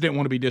demons didn't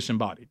want to be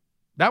disembodied.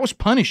 That was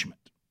punishment.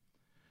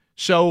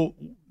 So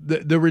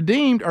the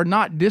redeemed are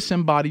not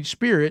disembodied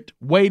spirit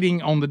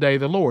waiting on the day of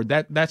the Lord.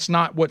 That's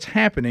not what's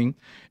happening.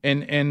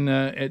 And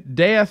at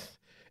death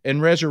and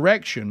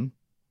resurrection,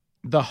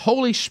 the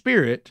Holy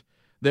Spirit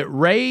that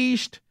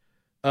raised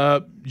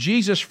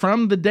Jesus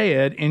from the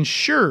dead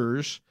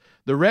ensures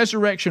the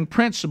resurrection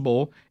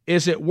principle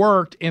is at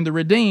work in the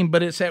redeemed,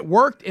 but it's at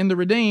work in the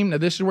redeemed. Now,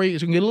 this is where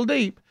it's going to get a little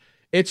deep.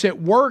 It's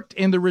at work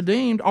in the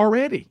redeemed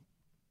already.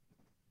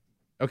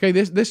 Okay,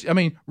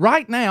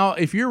 right now,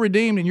 if you're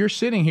redeemed and you're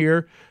sitting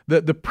here,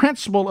 the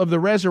principle of the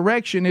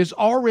resurrection is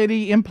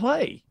already in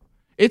play.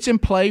 It's in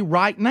play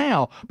right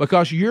now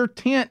because your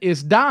tent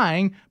is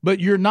dying, but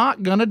you're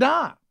not going to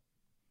die.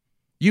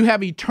 You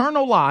have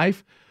eternal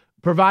life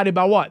provided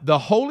by what? The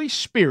Holy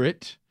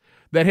Spirit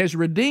that has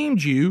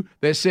redeemed you,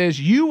 that says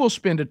you will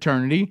spend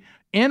eternity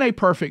in a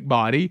perfect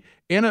body,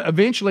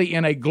 eventually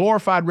in a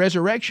glorified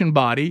resurrection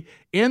body,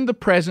 in the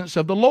presence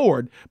of the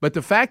Lord. But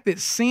the fact that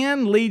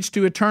sin leads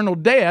to eternal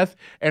death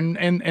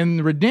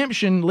and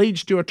redemption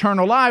leads to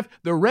eternal life,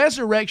 the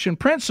resurrection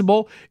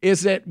principle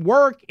is at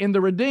work in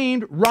the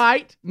redeemed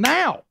right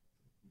now.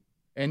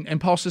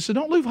 And Paul says, so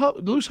don't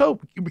lose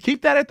hope.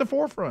 Keep that at the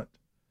forefront.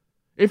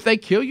 If they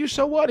kill you,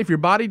 so what? If your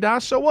body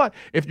dies, so what?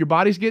 If your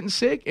body's getting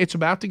sick, it's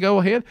about to go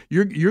ahead.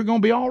 You're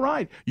going to be all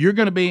right. You're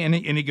going to be, and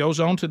he goes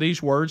on to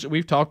these words that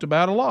we've talked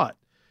about a lot.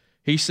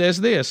 He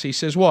says this. He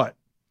says what?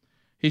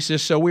 He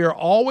says, so we are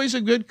always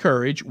of good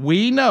courage.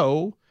 We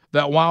know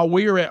that while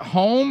we are at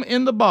home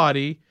in the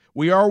body,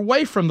 we are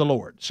away from the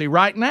Lord. See,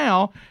 right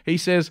now, he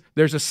says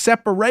there's a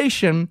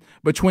separation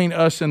between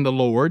us and the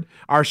Lord.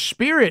 Our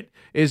spirit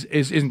is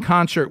in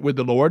concert with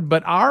the Lord,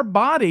 but our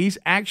bodies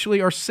actually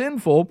are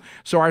sinful.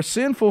 So our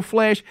sinful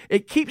flesh,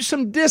 it keeps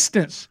some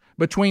distance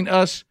between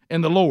us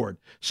and the Lord.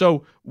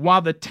 So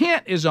while the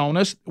tent is on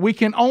us, we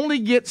can only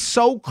get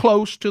so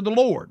close to the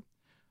Lord.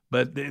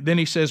 But then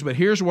he says, but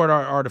here's what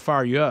I are to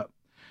fire you up.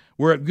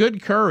 we're of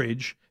good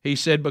courage. He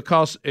said,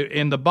 because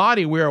in the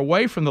body we're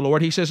away from the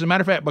Lord. He says, as a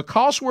matter of fact,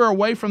 because we're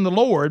away from the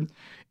Lord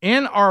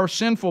in our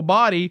sinful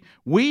body,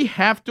 we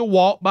have to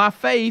walk by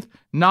faith,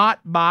 not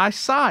by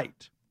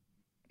sight.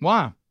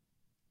 Why?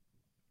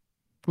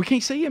 We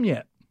can't see him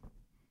yet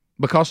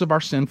because of our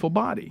sinful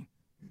body.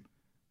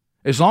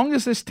 As long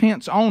as this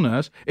tent's on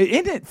us,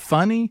 isn't it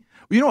funny?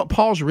 You know what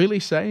Paul's really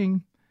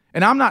saying?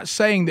 And I'm not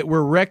saying that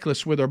we're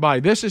reckless with our body.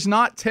 This is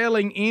not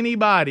telling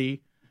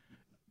anybody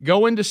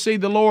going to see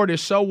the Lord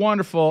is so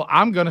wonderful,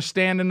 I'm going to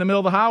stand in the middle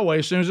of the highway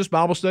as soon as this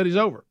Bible study's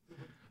over.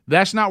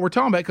 That's not what we're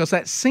talking about, because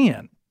that's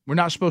sin. We're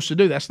not supposed to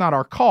do that. That's not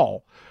our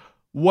call.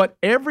 What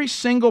every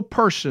single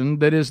person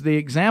that is the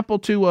example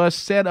to us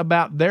said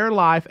about their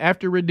life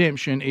after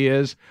redemption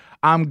is,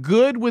 I'm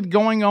good with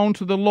going on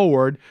to the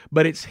Lord,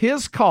 but it's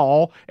his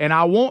call, and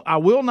I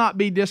will not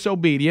be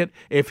disobedient.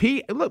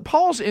 Look,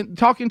 Paul's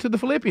talking to the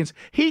Philippians.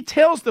 He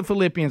tells the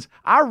Philippians,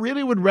 I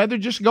really would rather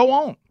just go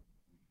on.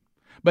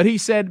 But he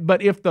said,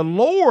 but if the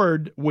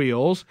Lord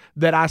wills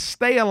that I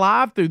stay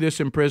alive through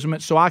this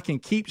imprisonment so I can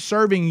keep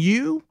serving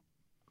you,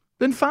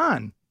 then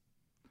fine.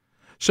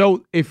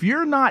 So if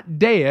you're not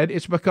dead,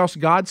 it's because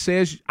God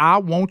says, I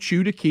want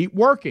you to keep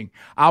working.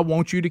 I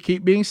want you to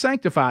keep being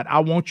sanctified.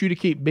 I want you to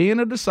keep being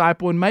a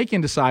disciple and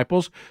making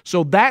disciples.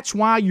 So that's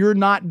why you're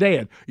not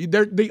dead.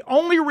 The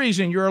only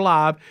reason you're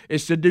alive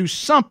is to do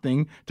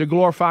something to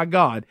glorify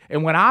God.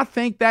 And when I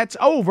think that's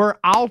over,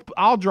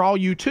 I'll draw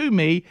you to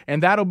me,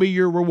 and that'll be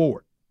your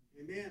reward.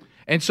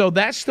 And so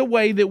that's the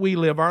way that we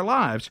live our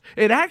lives.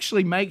 It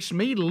actually makes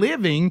me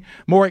living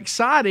more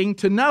exciting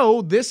to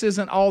know this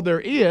isn't all there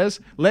is.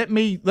 Let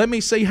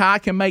me see how I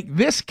can make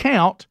this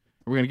count.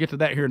 We're going to get to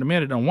that here in a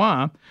minute on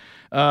why.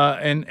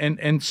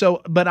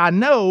 But I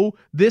know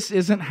this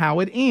isn't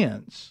how it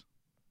ends.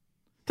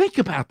 Think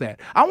about that.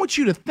 I want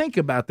you to think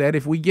about that.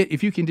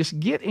 If you can just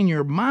get in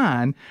your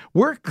mind,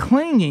 we're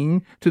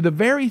clinging to the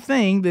very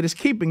thing that is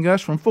keeping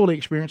us from fully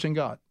experiencing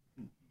God.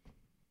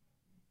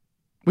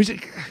 We say,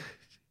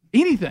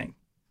 anything,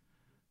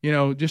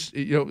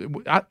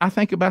 I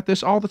think about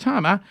this all the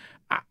time.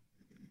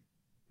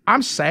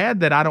 I'm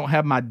sad that I don't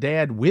have my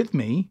dad with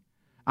me.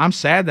 I'm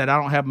sad that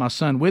I don't have my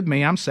son with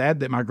me. I'm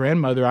sad that my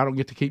grandmother, I don't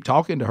get to keep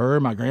talking to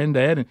her, my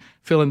granddad, and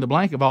fill in the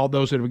blank of all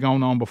those that have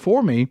gone on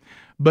before me.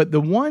 But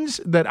the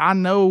ones that I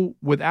know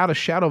without a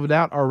shadow of a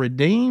doubt are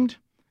redeemed,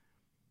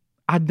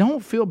 I don't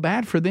feel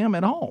bad for them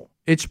at all.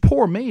 It's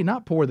poor me,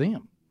 not poor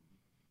them.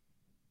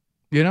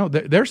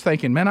 They're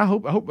thinking, man, I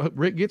hope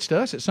Rick gets to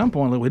us at some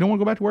point. We don't want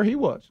to go back to where he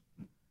was.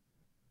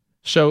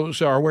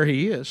 Or where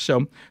he is.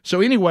 So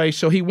anyway,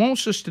 he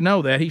wants us to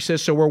know that. He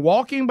says, so we're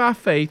walking by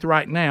faith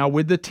right now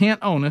with the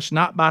tent on us,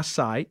 not by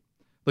sight.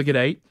 Look at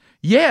 8.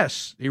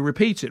 Yes, he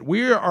repeats it.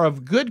 We are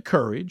of good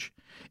courage,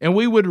 and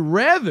we would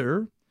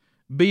rather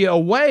be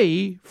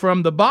away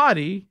from the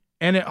body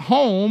and at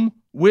home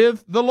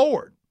with the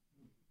Lord.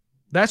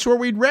 That's where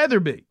we'd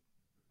rather be.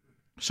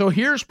 So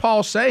here's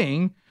Paul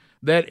saying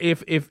that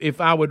if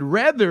I would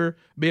rather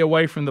be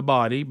away from the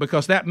body,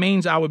 because that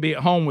means I would be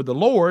at home with the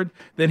Lord,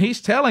 then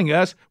he's telling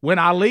us when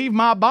I leave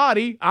my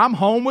body, I'm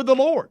home with the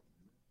Lord.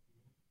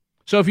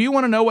 So if you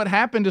want to know what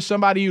happened to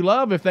somebody you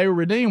love if they were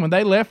redeemed, when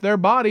they left their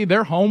body,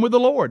 they're home with the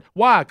Lord.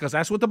 Why? Because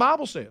that's what the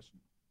Bible says.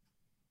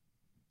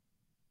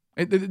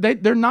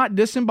 They're not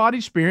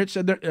disembodied spirits,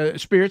 and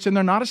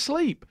they're not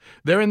asleep.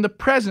 They're in the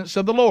presence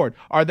of the Lord.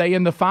 Are they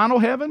in the final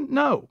heaven?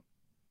 No.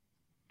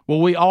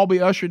 Will we all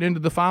be ushered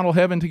into the final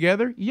heaven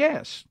together?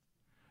 Yes.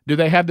 Do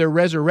they have their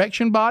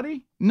resurrection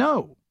body?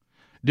 No.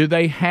 Do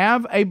they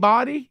have a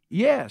body?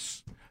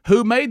 Yes.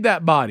 Who made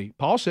that body?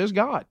 Paul says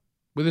God,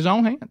 with his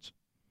own hands.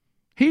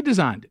 He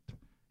designed it.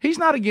 He's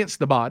not against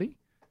the body.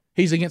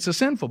 He's against a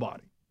sinful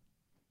body.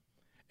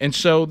 And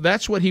so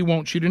that's what he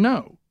wants you to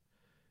know.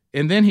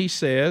 And then he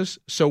says,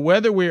 so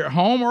whether we're at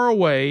home or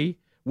away,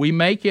 we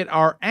make it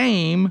our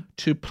aim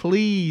to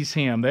please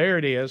him. There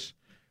it is.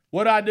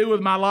 What do I do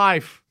with my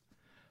life?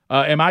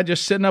 Am I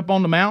just sitting up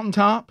on the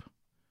mountaintop?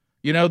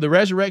 The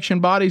resurrection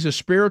body is a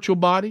spiritual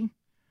body,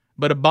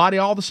 but a body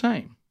all the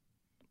same.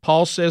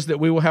 Paul says that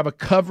we will have a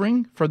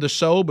covering for the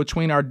soul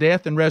between our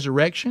death and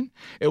resurrection.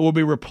 It will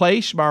be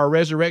replaced by our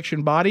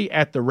resurrection body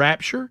at the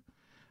rapture,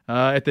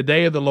 at the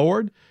day of the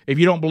Lord. If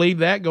you don't believe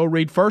that, go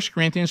read 1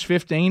 Corinthians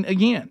 15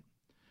 again.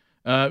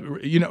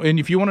 And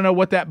if you want to know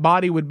what that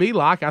body would be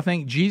like, I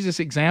think Jesus'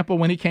 example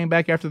when he came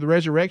back after the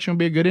resurrection would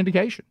be a good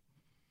indication.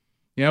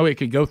 It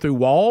could go through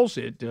walls.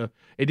 It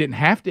didn't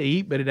have to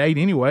eat, but it ate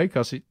anyway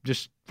because it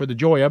just for the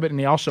joy of it. And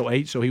he also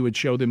ate so he would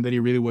show them that he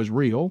really was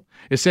real.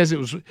 It says it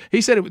was.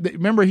 He said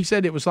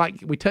it was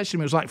like we touched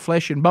him. It was like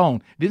flesh and bone.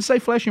 It didn't say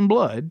flesh and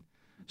blood.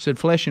 It said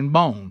flesh and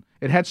bone.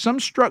 It had some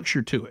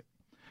structure to it,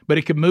 but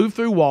it could move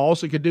through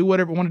walls. It could do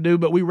whatever it wanted to do.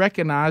 But we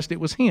recognized it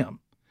was him.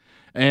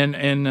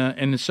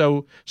 And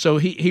so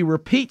he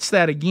repeats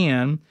that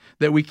again,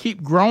 that we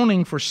keep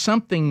groaning for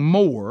something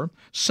more,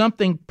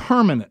 something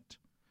permanent.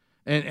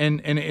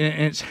 And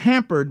it's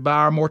hampered by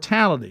our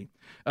mortality.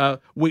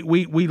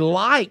 We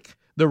like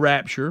the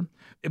rapture,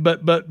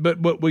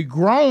 but we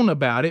groan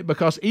about it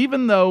because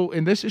even though,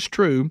 and this is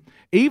true,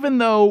 even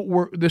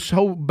though this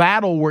whole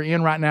battle we're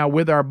in right now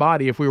with our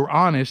body, if we were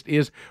honest,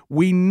 is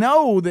we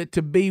know that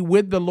to be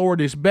with the Lord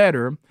is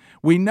better.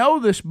 We know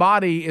this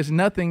body is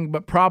nothing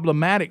but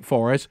problematic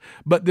for us,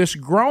 but this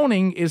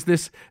groaning is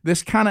this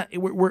kind of,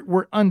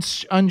 we're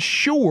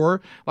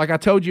unsure. Like I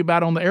told you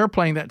about on the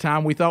airplane that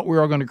time, we thought we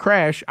were going to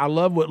crash. I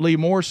love what Lee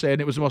Moore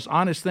said. It was the most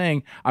honest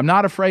thing. I'm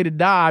not afraid to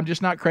die. I'm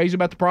just not crazy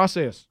about the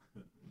process.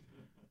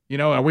 You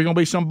know, are we going to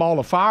be some ball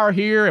of fire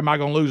here? Am I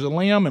going to lose a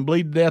limb and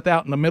bleed to death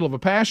out in the middle of a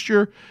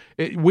pasture?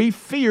 We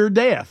fear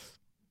death.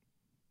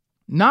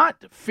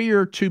 Not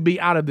fear to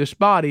be out of this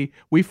body.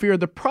 We fear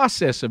the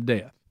process of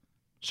death.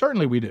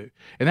 Certainly we do.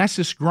 And that's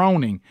this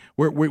groaning.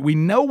 We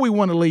know we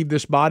want to leave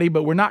this body,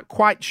 but we're not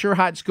quite sure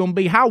how it's going to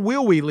be. How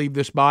will we leave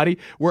this body?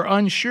 We're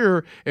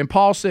unsure. And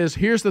Paul says,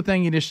 here's the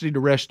thing you just need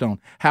to rest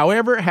on.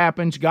 However it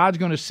happens, God's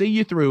going to see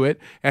you through it.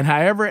 And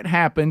however it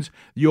happens,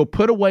 you'll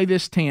put away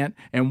this tent,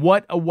 and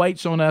what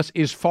awaits on us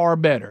is far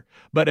better.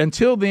 But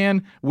until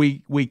then,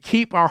 we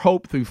keep our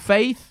hope through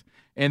faith.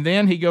 And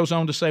then he goes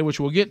on to say, which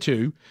we'll get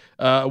to,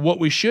 what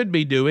we should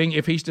be doing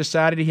if he's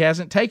decided he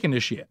hasn't taken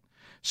us yet.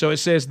 So it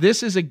says,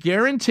 this is a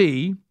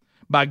guarantee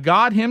by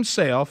God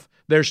himself.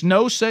 There's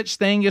no such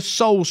thing as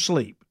soul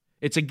sleep.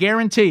 It's a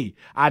guarantee.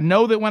 I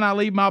know that when I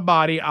leave my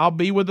body, I'll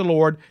be with the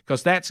Lord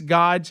because that's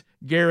God's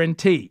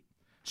guarantee.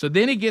 So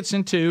then he gets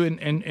into,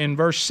 in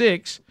verse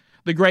 6,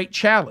 the great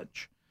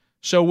challenge.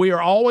 So we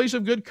are always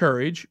of good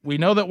courage. We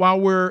know that while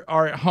we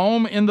are at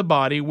home in the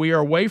body, we are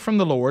away from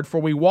the Lord,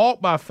 for we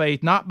walk by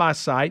faith, not by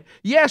sight.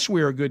 Yes,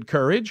 we are of good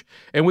courage,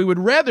 and we would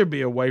rather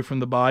be away from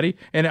the body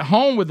and at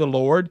home with the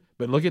Lord.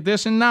 But look at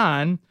this in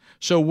 9.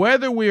 So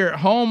whether we are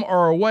at home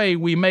or away,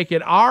 we make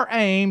it our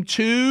aim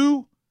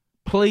to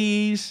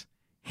please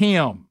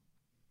him.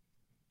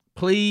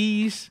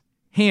 Please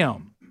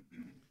him.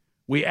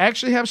 We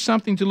actually have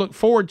something to look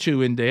forward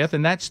to in death,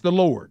 and that's the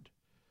Lord.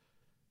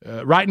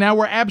 Right now,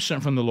 we're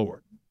absent from the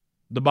Lord.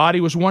 The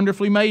body was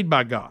wonderfully made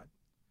by God.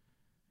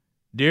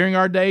 During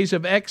our days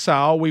of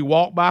exile, we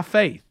walk by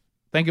faith.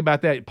 Think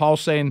about that.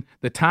 Paul's saying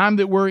the time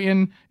that we're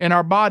in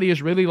our body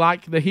is really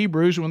like the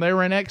Hebrews when they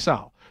were in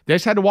exile. They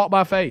just had to walk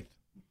by faith.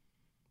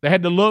 They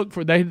had to look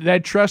for, they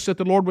had trust that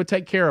the Lord would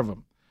take care of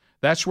them.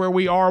 That's where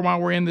we are while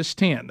we're in this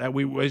tent.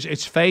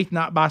 It's faith,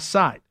 not by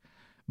sight.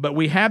 But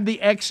we have the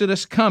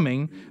Exodus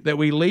coming, that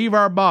we leave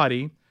our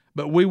body,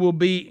 but we will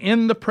be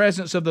in the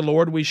presence of the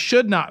Lord. We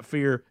should not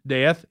fear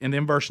death. And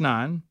then verse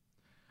 9,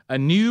 a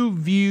new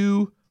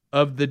view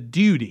of the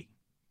duty.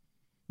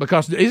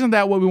 Because isn't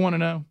that what we want to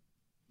know?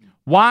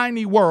 Why in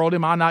the world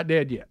am I not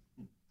dead yet?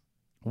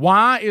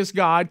 Why is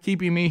God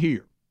keeping me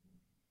here?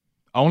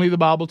 Only the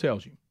Bible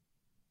tells you.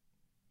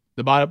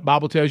 The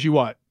Bible tells you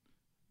what?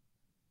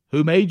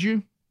 Who made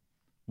you?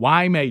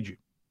 Why he made you?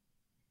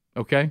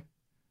 Okay?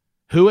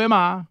 Who am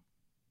I?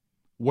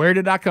 Where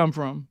did I come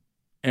from?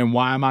 And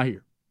why am I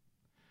here?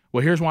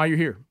 Well, here's why you're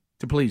here,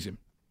 to please him.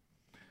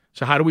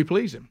 So how do we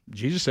please him?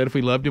 Jesus said if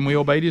we loved him, we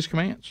obeyed his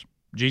commands.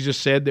 Jesus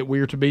said that we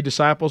are to be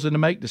disciples and to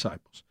make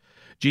disciples.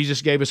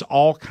 Jesus gave us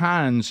all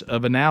kinds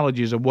of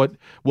analogies of what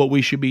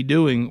we should be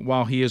doing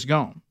while he is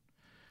gone.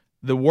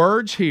 The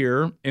words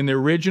here in the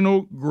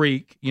original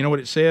Greek, you know what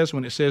it says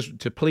when it says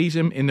to please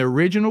him? In the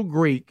original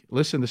Greek,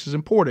 listen, this is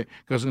important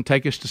because it's going to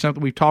take us to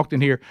something we've talked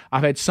in here.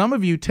 I've had some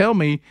of you tell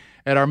me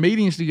at our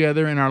meetings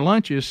together and our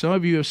lunches, some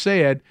of you have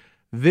said,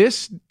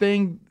 this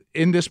thing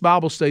in this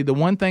Bible study, the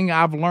one thing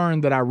I've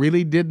learned that I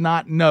really did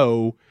not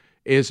know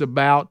is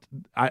about,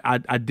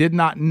 I did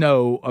not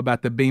know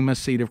about the bema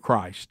seat of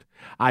Christ.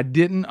 I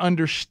didn't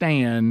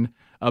understand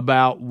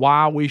about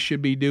why we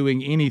should be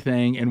doing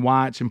anything and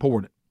why it's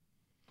important.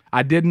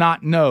 I did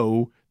not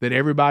know that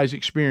everybody's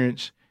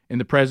experience in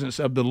the presence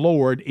of the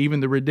Lord, even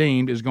the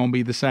redeemed, is going to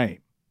be the same.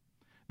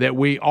 That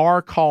we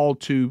are called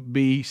to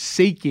be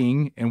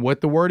seeking, and what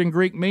the word in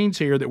Greek means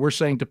here, that we're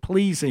saying to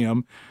please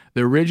him,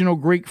 the original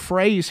Greek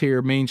phrase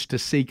here means to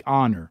seek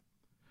honor.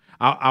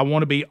 I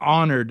want to be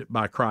honored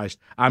by Christ.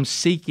 I'm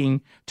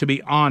seeking to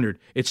be honored.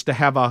 It's to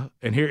have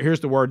and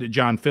here's the word that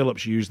John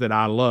Phillips used that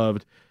I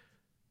loved.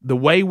 The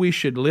way we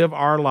should live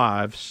our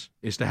lives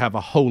is to have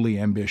a holy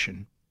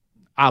ambition.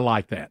 I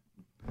like that.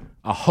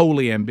 A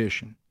holy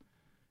ambition.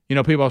 You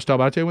know, people always talk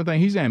about, I tell you one thing,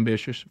 he's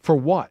ambitious. For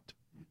what?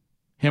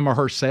 Him or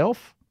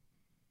herself?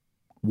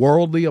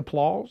 Worldly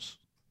applause?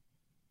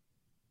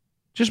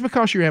 Just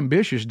because you're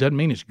ambitious doesn't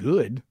mean it's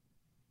good.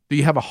 Do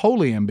you have a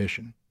holy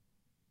ambition?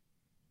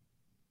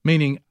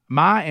 Meaning,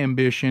 my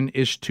ambition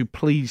is to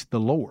please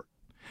the Lord.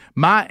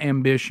 My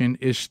ambition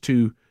is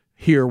to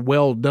hear,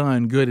 well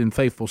done, good and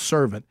faithful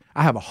servant.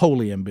 I have a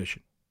holy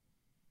ambition.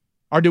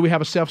 Or do we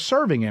have a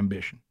self-serving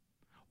ambition?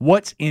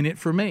 What's in it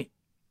for me?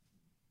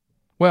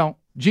 Well,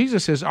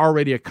 Jesus has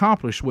already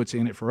accomplished what's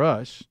in it for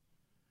us,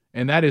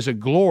 and that is a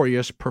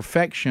glorious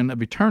perfection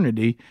of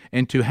eternity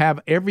and to have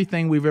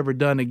everything we've ever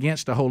done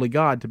against a holy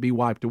God to be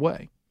wiped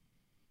away.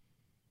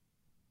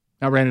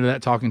 I ran into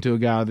that talking to a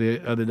guy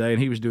the other day,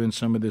 and he was doing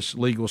some of this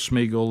legal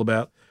schmeagle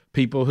about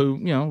people who,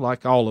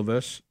 like all of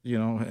us,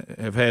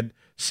 have had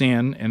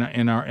sin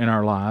in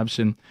our lives,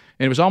 and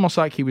it was almost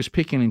like he was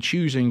picking and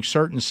choosing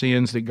certain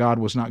sins that God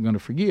was not going to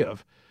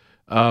forgive.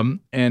 And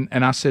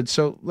I said,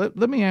 so let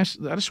me ask.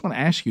 I just want to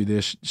ask you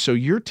this. So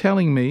you're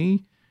telling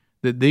me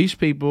that these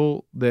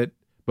people that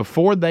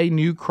before they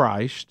knew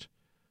Christ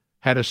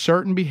had a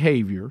certain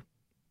behavior,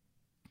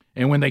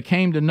 and when they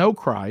came to know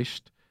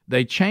Christ,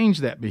 they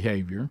changed that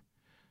behavior.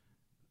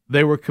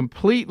 They were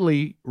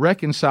completely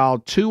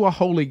reconciled to a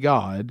holy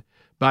God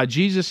by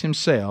Jesus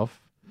himself.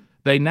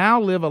 They now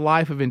live a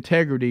life of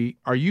integrity.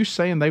 Are you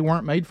saying they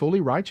weren't made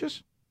fully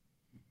righteous?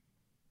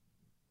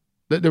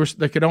 That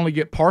they could only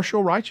get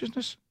partial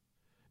righteousness?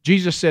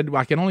 Jesus said,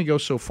 well, I can only go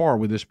so far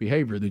with this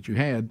behavior that you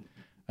had.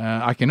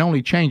 I can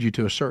only change you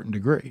to a certain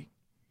degree.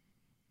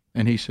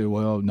 And he said,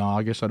 well, no,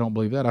 I guess I don't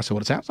believe that. I said,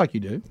 well, it sounds like you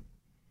do.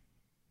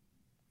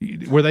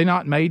 Were they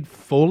not made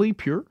fully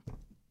pure?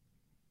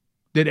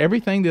 Did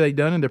everything that they'd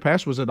done in their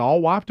past, was it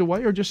all wiped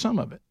away or just some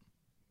of it?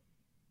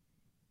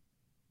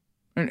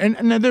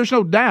 And there's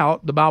no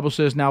doubt, the Bible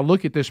says, now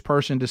look at this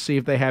person to see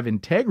if they have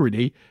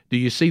integrity. Do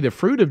you see the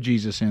fruit of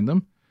Jesus in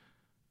them?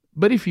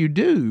 But if you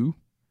do,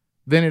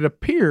 then it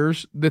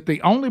appears that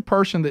the only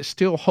person that's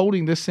still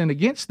holding this sin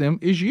against them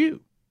is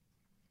you.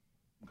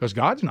 Because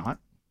God's not.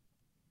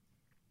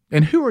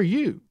 And who are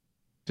you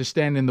to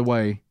stand in the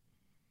way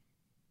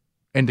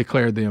and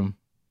declare them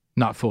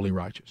not fully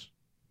righteous?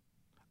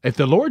 If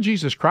the Lord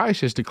Jesus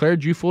Christ has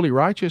declared you fully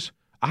righteous,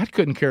 I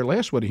couldn't care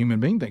less what a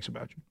human being thinks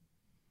about you.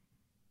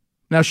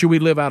 Now, should we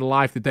live out a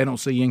life that they don't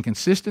see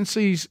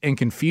inconsistencies and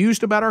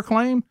confused about our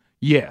claim?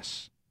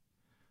 Yes.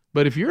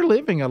 But if you're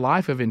living a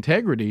life of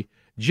integrity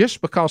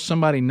just because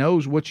somebody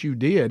knows what you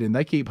did and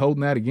they keep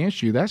holding that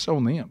against you, that's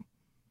on them.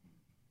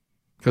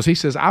 Because he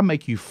says, I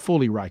make you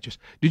fully righteous.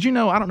 Did you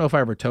know, I don't know if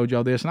I ever told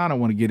y'all this, and I don't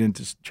want to get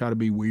into try to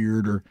be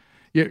weird, or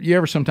you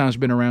ever sometimes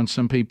been around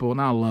some people, and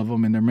I love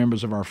them, and they're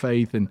members of our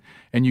faith, and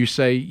you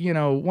say, you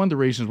know, one of the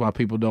reasons why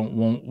people don't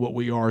want what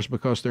we are is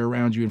because they're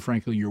around you, and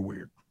frankly, you're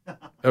weird.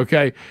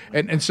 Okay?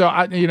 And so,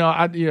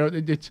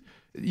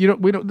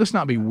 let's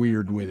not be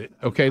weird with it,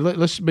 okay?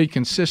 Let's be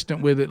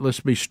consistent with it.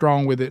 Let's be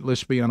strong with it.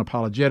 Let's be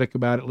unapologetic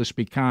about it. Let's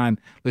be kind.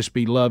 Let's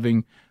be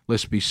loving.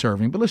 Let's be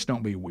serving. But let's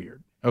don't be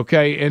weird,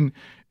 okay?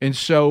 And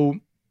so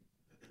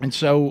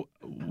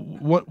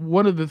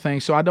one of the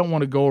things, so I don't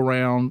want to go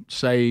around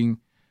saying,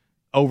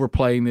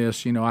 overplaying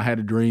this, I had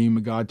a dream,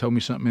 and God told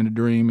me something in a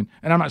dream,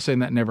 and I'm not saying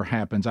that never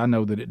happens. I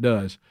know that it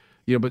does.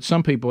 But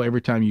some people, every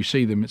time you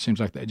see them, it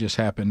seems like that just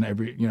happened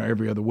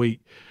every other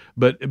week.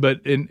 But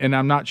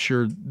I'm not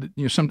sure.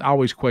 I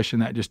always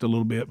question that just a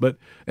little bit.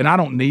 And I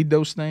don't need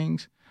those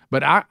things.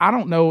 But I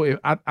don't know if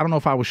I don't know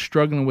if I was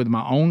struggling with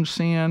my own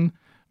sin,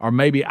 or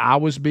maybe I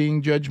was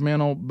being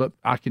judgmental. But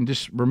I can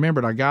just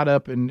remember I got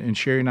up and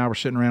Sherry and I were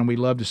sitting around. We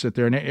love to sit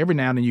there, and every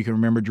now and then you can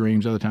remember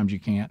dreams. Other times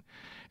you can't.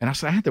 And I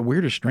said, I had the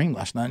weirdest dream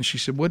last night. And she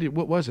said,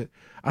 what was it?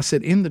 I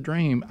said, in the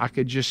dream, I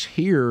could just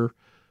hear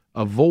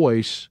a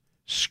voice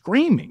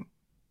screaming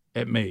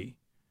at me,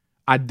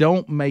 I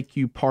don't make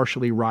you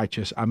partially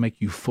righteous, I make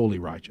you fully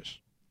righteous.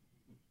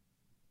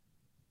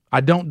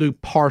 I don't do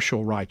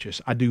partial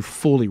righteous, I do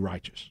fully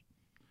righteous.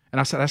 And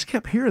I said, I just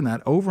kept hearing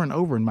that over and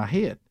over in my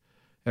head.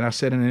 And I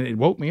said, and it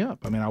woke me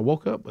up. I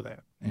woke up with that.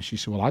 And she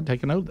said, well, I'd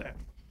take a note of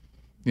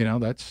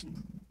that.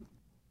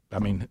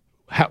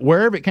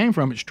 Wherever it came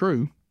from, it's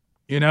true,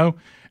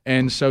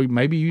 and so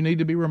maybe you need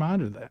to be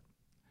reminded of that.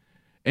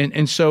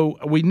 And so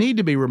we need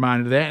to be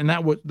reminded of that, and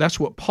that's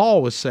what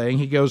Paul was saying.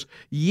 He goes,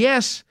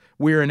 yes,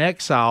 we're in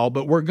exile,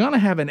 but we're going to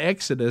have an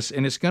exodus,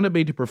 and it's going to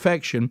be to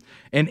perfection.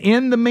 And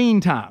in the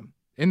meantime,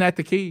 isn't that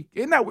the key?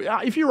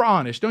 If you're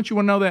honest, don't you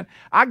want to know that?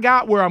 I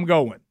got where I'm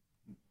going.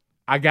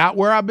 I got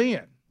where I've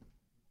been.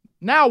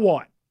 Now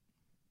what?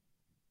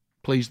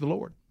 Please the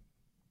Lord.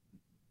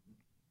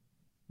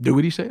 Do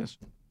what he says.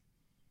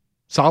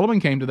 Solomon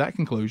came to that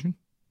conclusion,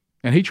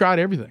 and he tried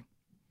everything.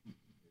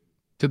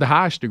 To the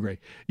highest degree.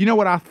 You know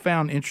what I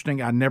found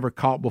interesting I never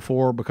caught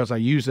before, because I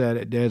used that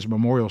at Dad's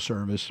memorial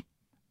service,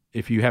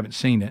 if you haven't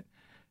seen it,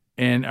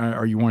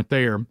 or you weren't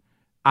there,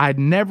 I had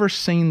never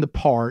seen the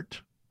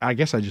part, I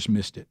guess I just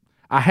missed it.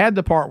 I had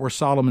the part where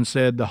Solomon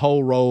said the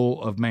whole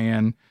role of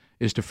man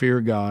is to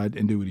fear God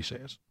and do what he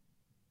says.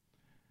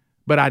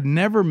 But I'd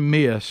never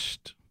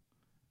missed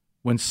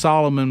when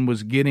Solomon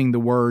was getting the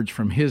words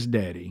from his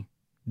daddy,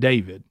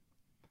 David,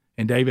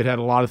 and David had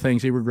a lot of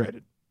things he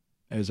regretted,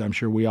 as I'm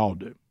sure we all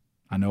do.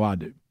 I know I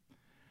do.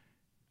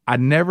 I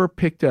never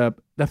picked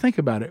up. Now think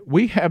about it.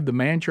 We have the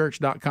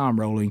manchurch.com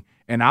rolling,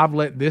 and I've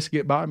let this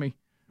get by me.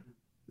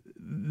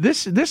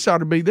 This ought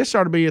to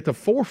be at the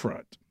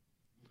forefront.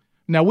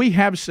 Now we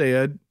have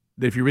said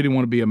that if you really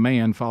want to be a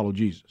man, follow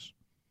Jesus.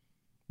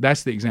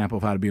 That's the example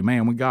of how to be a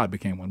man when God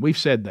became one. We've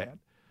said that.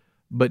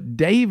 But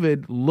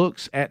David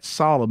looks at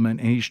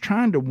Solomon, and he's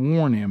trying to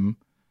warn him,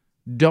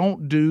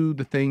 don't do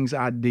the things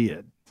I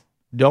did.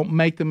 Don't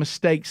make the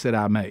mistakes that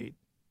I made.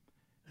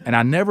 And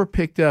I never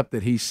picked up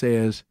that he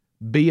says,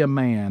 be a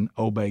man,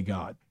 obey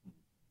God.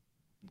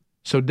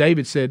 So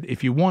David said,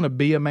 if you want to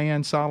be a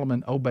man,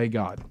 Solomon, obey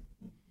God.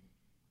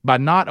 By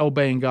not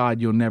obeying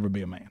God, you'll never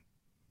be a man.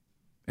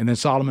 And then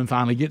Solomon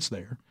finally gets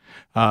there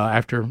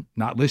after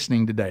not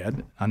listening to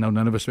Dad. I know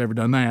none of us have ever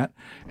done that.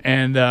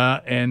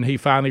 And he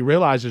finally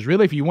realizes,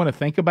 really, if you want to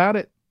think about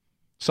it,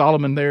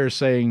 Solomon there is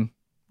saying,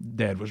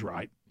 Dad was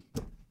right.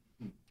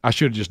 I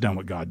should have just done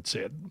what God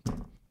said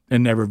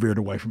and never veered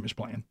away from his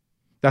plan.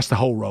 That's the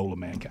whole role of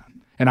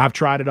mankind. And I've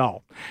tried it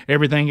all.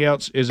 Everything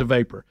else is a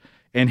vapor.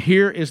 And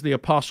here is the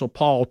Apostle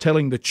Paul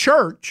telling the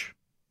church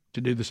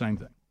to do the same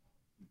thing.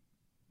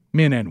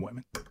 Men and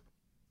women.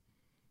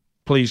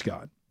 Please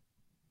God.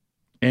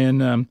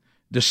 And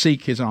to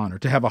seek his honor,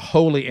 to have a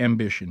holy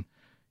ambition.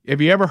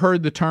 Have you ever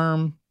heard the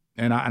term,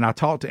 and I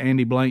talked to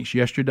Andy Blanks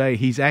yesterday,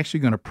 he's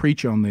actually going to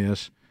preach on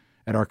this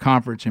at our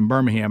conference in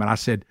Birmingham, and I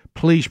said,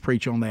 please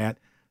preach on that.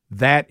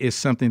 That is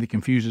something that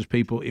confuses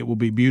people. It will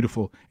be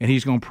beautiful. And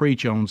he's going to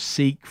preach on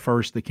seek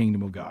first the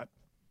kingdom of God.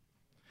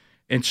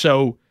 And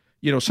so,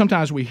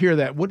 sometimes we hear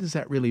that. What does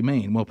that really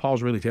mean? Well,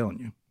 Paul's really telling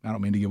you. I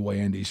don't mean to give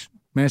away Andy's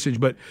message,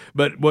 but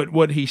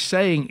what he's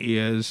saying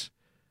is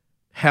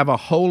have a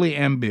holy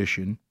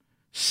ambition,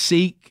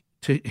 seek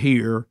to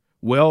hear,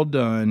 well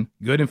done,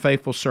 good and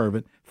faithful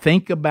servant.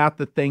 Think about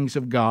the things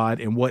of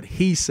God and what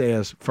he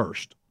says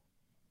first.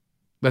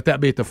 Let that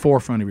be at the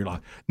forefront of your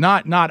life.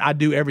 Not I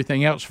do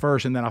everything else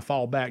first and then I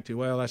fall back to,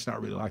 well, that's not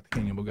really like the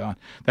kingdom of God.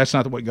 That's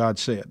not what God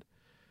said.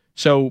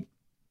 So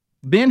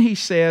then he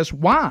says,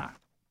 why?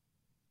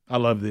 I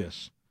love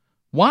this.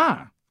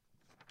 Why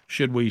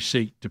should we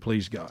seek to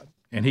please God?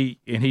 And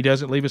he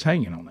doesn't leave us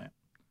hanging on that.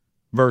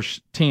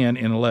 Verse 10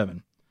 and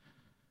 11.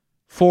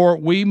 For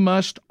we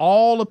must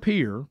all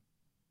appear,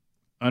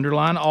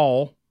 underline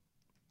all,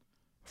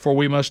 for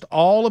we must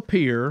all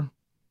appear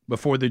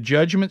before the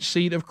judgment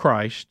seat of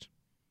Christ,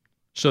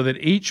 so that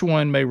each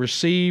one may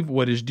receive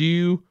what is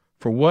due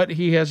for what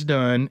he has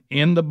done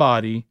in the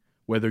body,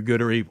 whether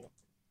good or evil.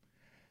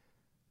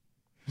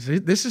 See,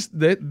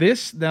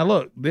 now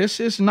look, this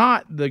is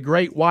not the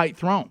great white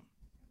throne,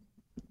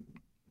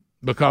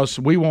 because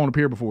we won't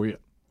appear before it,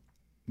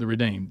 the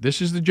redeemed.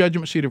 This is the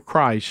judgment seat of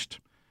Christ,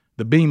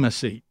 the bema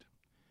seat.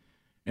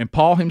 And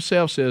Paul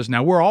himself says,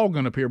 now we're all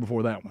going to appear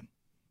before that one.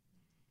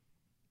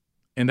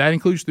 And that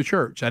includes the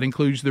church. That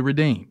includes the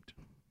redeemed.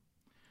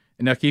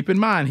 And now keep in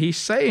mind, he's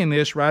saying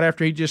this right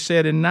after he just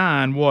said in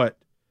 9, what?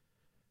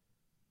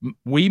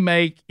 We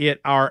make it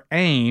our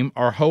aim,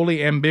 our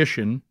holy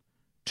ambition,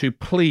 to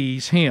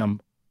please him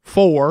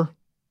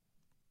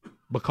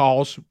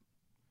because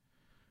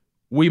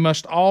we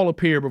must all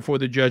appear before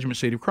the judgment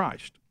seat of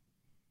Christ.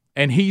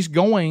 And he's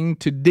going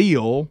to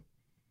deal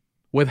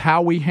with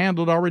how we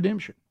handled our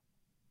redemption.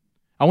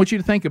 I want you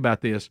to think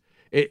about this.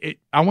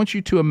 I want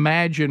you to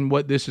imagine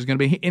what this is going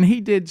to be. And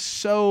he did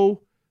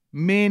so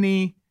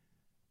many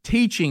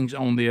teachings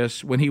on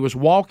this when he was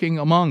walking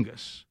among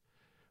us,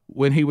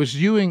 when he was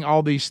doing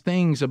all these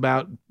things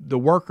about the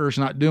workers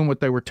not doing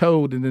what they were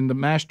told, and then the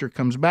master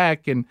comes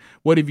back, and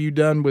what have you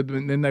done with them?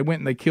 And then they went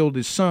and they killed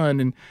his son.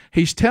 And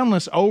he's telling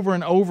us over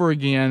and over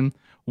again,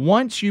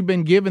 once you've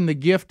been given the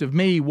gift of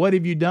me, what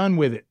have you done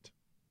with it?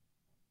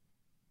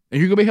 And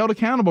you're going to be held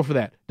accountable for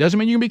that. Doesn't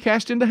mean you're going to be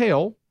cast into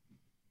hell,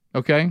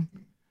 okay?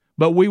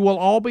 But we will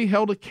all be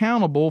held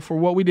accountable for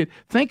what we did.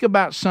 Think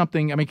about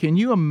something. I mean, can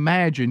you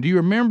imagine? Do you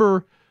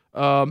remember?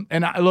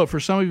 Look, for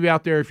some of you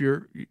out there,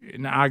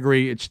 and I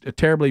agree, it's a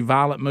terribly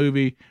violent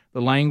movie.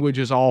 The language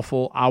is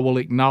awful. I will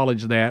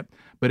acknowledge that.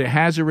 But it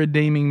has a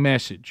redeeming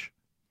message,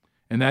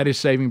 and that is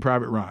Saving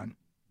Private Ryan.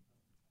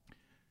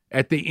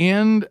 At the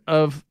end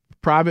of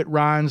Private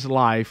Ryan's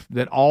life,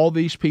 that all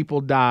these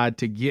people died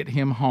to get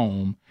him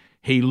home,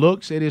 he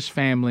looks at his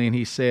family and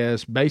he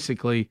says,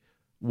 basically,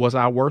 was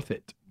I worth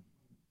it?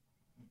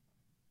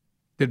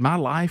 Did my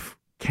life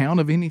count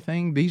of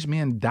anything? These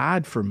men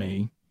died for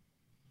me.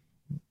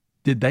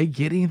 Did they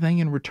get anything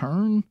in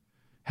return?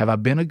 Have I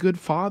been a good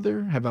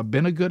father? Have I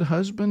been a good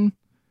husband?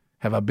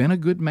 Have I been a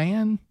good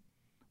man?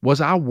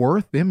 Was I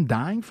worth them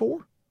dying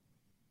for?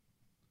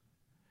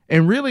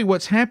 And really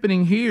what's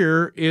happening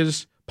here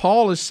is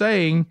Paul is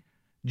saying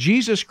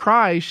Jesus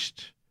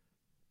Christ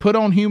put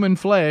on human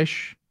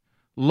flesh,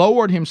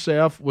 lowered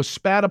himself, was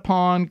spat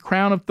upon,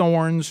 crown of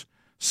thorns,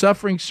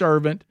 suffering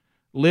servant,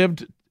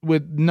 lived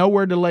with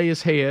nowhere to lay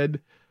his head,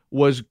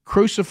 was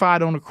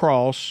crucified on a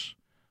cross,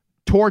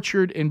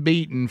 tortured and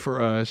beaten for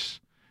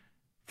us,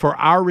 for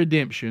our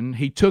redemption.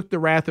 He took the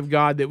wrath of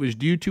God that was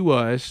due to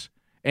us,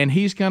 and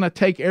he's going to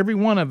take every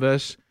one of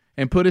us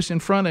and put us in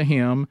front of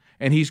him,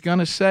 and he's going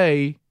to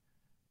say,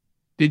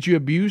 did you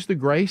abuse the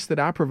grace that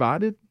I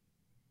provided?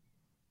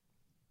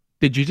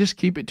 Did you just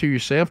keep it to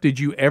yourself? Did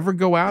you ever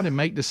go out and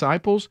make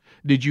disciples?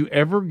 Did you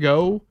ever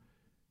go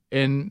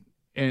and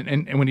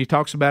when he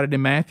talks about it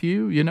in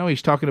Matthew,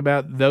 he's talking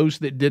about those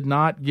that did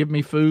not give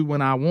me food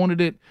when I wanted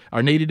it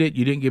or needed it.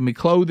 You didn't give me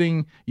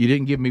clothing. You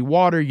didn't give me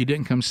water. You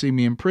didn't come see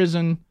me in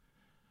prison.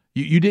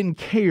 You didn't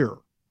care.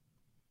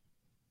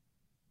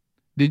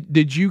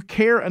 Did you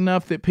care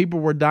enough that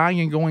people were dying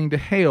and going to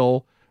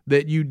hell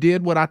that you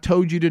did what I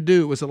told you to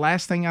do? It was the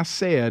last thing I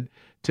said.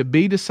 to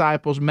be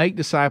disciples, make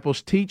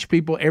disciples, teach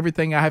people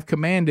everything I have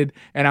commanded,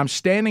 and I'm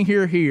standing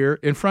here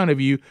in front of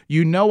you.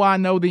 You know I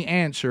know the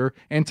answer,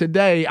 and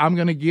today I'm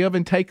going to give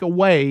and take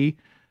away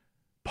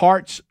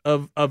parts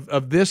of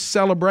this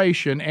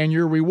celebration and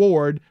your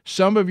reward.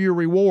 Some of your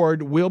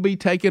reward will be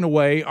taken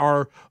away,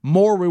 or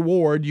more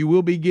reward you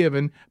will be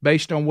given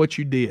based on what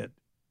you did.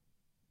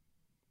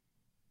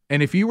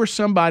 And if you were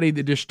somebody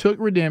that just took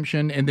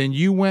redemption and then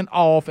you went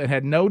off and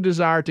had no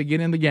desire to get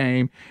in the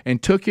game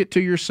and took it to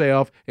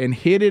yourself and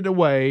hid it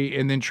away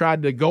and then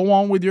tried to go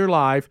on with your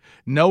life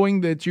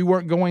knowing that you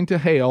weren't going to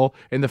hell,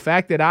 and the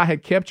fact that I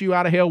had kept you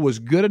out of hell was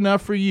good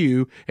enough for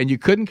you and you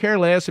couldn't care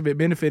less if it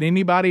benefited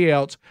anybody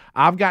else,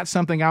 I've got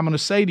something I'm going to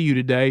say to you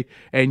today,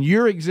 and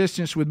your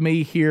existence with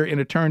me here in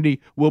eternity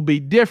will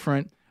be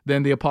different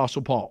than the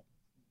Apostle Paul.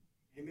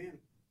 Amen.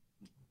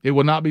 It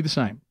will not be the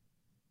same.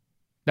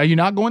 Now, you're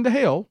not going to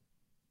hell.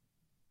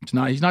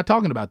 He's not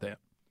talking about that.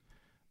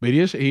 But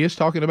he is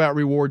talking about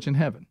rewards in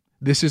heaven.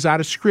 This is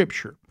out of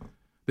Scripture.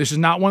 This is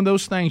not one of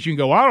those things you can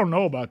go, I don't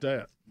know about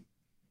that.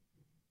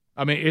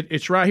 I mean,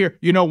 it's right here.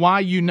 You know why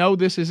you know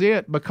this is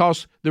it?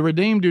 Because the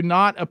redeemed do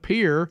not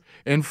appear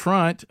in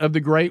front of the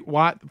great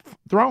white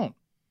throne.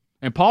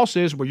 And Paul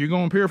says, well, you're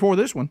going to appear before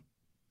this one.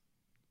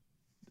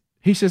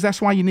 He says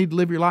that's why you need to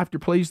live your life to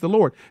please the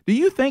Lord. Do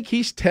you think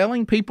he's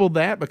telling people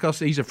that because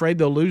he's afraid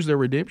they'll lose their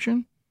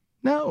redemption?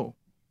 No.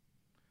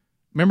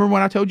 Remember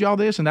when I told you all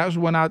this? And that was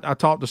when I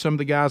talked to some of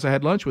the guys I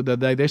had lunch with the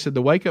other day. They said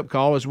the wake-up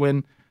call is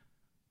when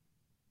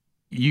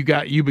you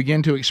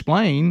begin to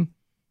explain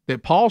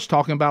that Paul's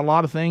talking about a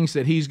lot of things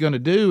that he's going to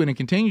do and he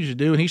continues to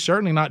do, and he's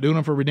certainly not doing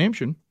them for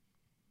redemption.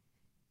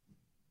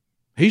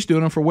 He's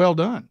doing them for well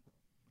done.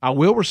 I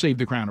will receive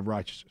the crown of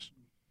righteousness.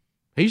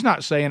 He's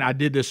not saying I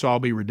did this so I'll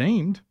be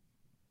redeemed.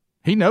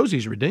 He knows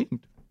he's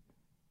redeemed.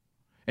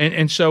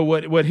 And so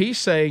what he's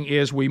saying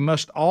is we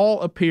must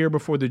all appear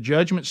before the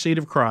judgment seat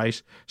of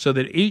Christ so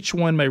that each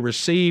one may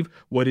receive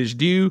what is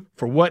due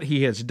for what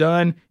he has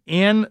done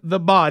in the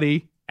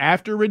body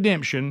after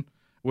redemption,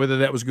 whether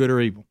that was good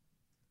or evil.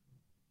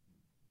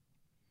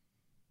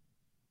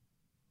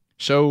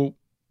 So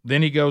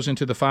then he goes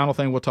into the final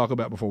thing we'll talk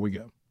about before we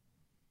go.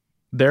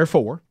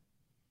 Therefore,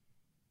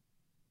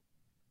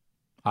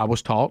 I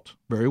was taught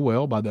very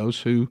well by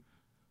those who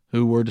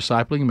were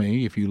discipling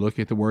me. If you look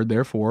at the word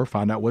therefore,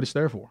 find out what it's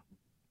there for.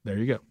 There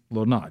you go, a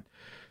little nod.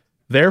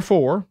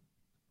 Therefore,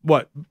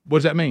 what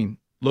does that mean?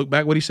 Look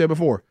back what he said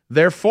before.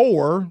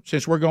 Therefore,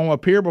 since we're going to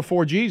appear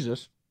before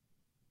Jesus,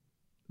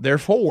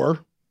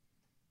 therefore,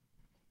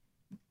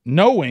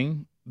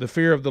 knowing the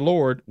fear of the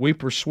Lord, we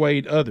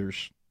persuade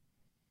others.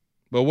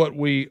 But what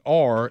we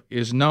are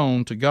is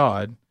known to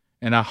God,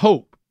 and I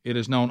hope it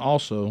is known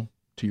also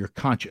to your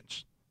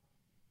conscience.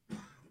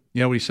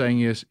 You know what he's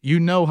saying is,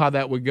 you know how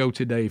that would go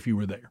today if you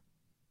were there.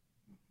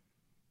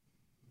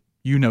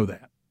 You know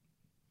that.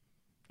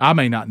 I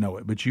may not know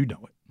it, but you know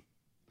it.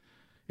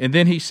 And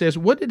then he says,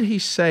 what did he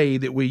say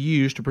that we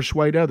use to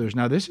persuade others?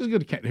 Now, this is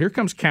good. Here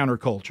comes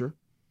counterculture.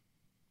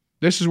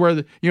 This is where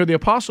the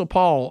Apostle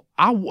Paul,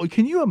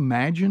 can you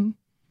imagine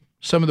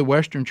some of the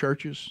Western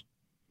churches?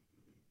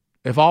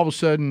 If all of a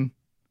sudden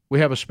we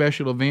have a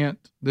special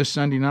event this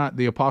Sunday night,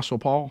 the Apostle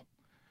Paul,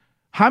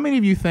 how many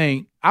of you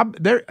think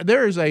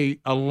there is a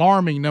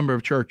alarming number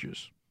of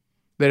churches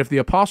that if the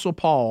Apostle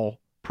Paul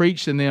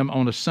preached in them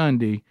on a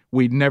Sunday,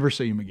 we'd never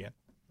see him again.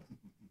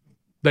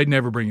 They'd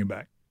never bring him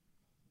back.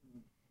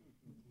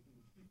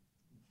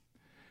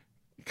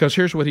 Because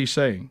here's what he's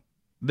saying.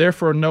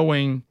 Therefore,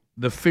 knowing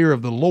the fear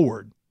of the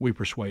Lord, we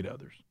persuade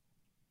others.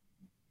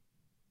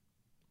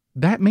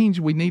 That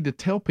means we need to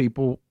tell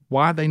people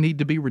why they need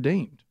to be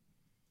redeemed.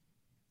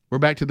 We're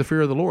back to the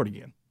fear of the Lord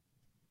again.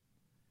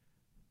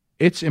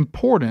 It's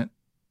important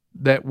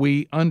that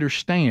we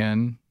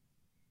understand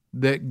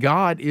that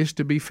God is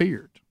to be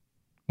feared.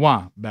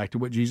 Why? Back to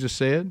what Jesus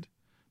said,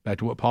 back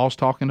to what Paul's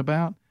talking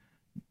about.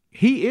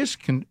 He is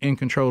in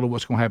control of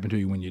what's going to happen to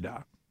you when you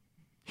die.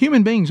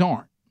 Human beings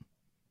aren't,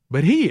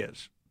 but he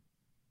is.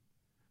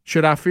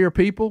 Should I fear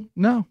people?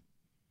 No.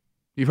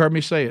 You've heard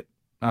me say it.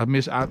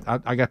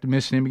 I got to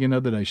miss him again the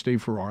other day,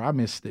 Steve Farrar. I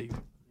miss Steve.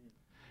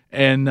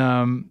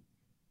 And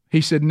he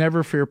said,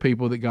 never fear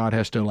people that God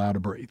has to allow to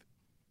breathe.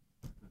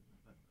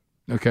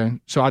 Okay,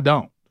 so I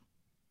don't.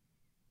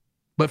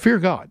 But fear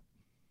God.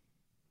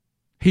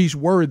 He's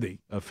worthy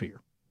of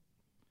fear.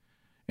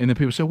 And then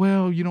people say,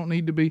 well, you don't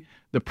need to be.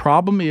 The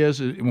problem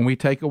is when we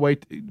take away,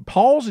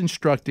 Paul's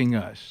instructing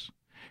us.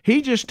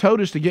 He just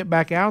told us to get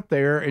back out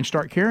there and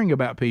start caring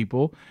about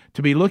people,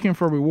 to be looking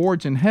for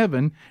rewards in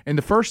heaven. And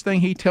the first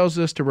thing he tells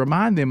us to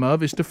remind them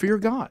of is to fear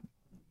God.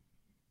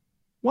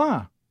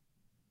 Why?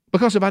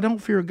 Because if I don't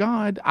fear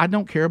God, I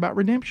don't care about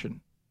redemption.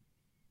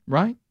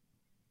 Right?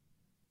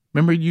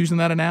 Remember using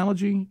that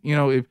analogy? You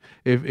know,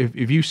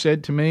 if you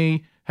said to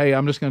me, hey,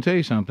 I'm just going to tell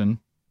you something,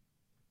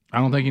 I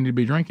don't think you need to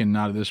be drinking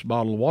out of this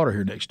bottle of water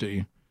here next to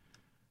you.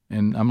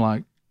 And I'm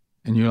like,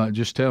 and you're like,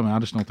 just tell me, I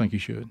just don't think you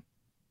should.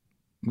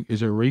 Is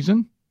there a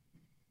reason?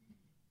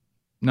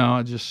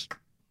 No,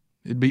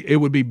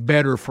 it would be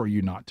better for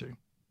you not to.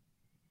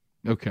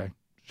 Okay.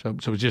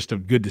 So it's just a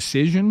good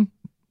decision.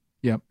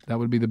 Yep, that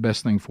would be the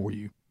best thing for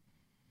you.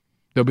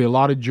 There'll be a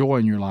lot of joy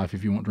in your life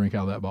if you won't drink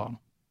out of that bottle.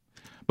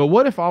 But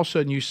what if all of a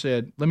sudden you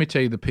said, let me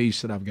tell you the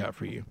peace that I've got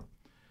for you.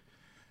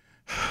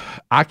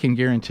 I can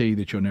guarantee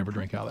that you'll never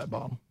drink out of that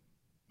bottle.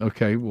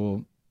 Okay,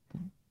 well,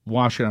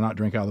 why should I not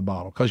drink out of the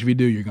bottle? Because if you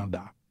do, you're going to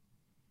die.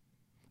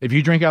 If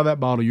you drink out of that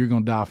bottle, you're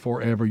going to die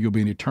forever. You'll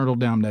be in eternal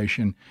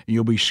damnation, and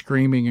you'll be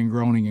screaming and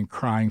groaning and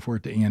crying for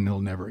it to end.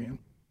 It'll never end.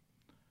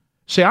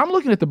 See, I'm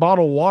looking at the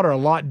bottle of water a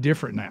lot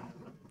different now.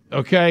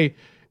 Okay,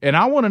 and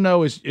I want to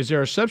know, is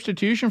there a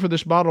substitution for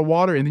this bottle of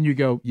water? And then you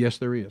go, yes,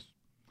 there is.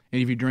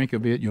 And if you drink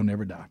of it, you'll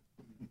never die.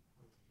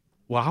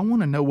 Well, I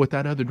want to know what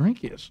that other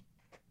drink is.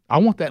 I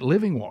want that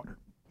living water.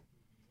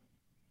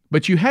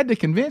 But you had to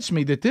convince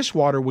me that this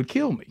water would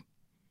kill me.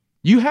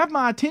 You have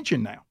my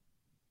attention now.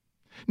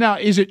 Now,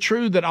 is it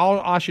true that all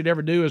I should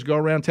ever do is go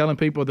around telling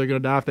people they're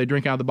going to die if they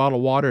drink out of the bottle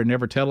of water and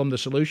never tell them the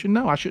solution?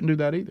 No, I shouldn't do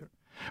that either.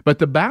 But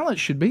the balance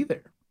should be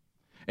there.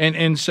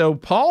 And so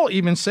Paul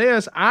even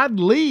says, I'd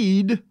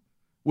lead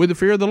with the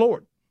fear of the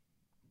Lord.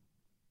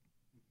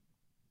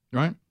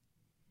 Right?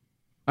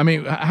 I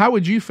mean, how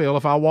would you feel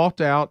if I walked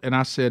out and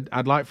I said,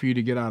 I'd like for you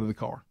to get out of the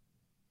car?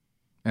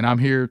 And I'm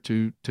here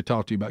to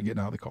talk to you about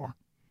getting out of the car.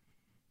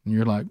 And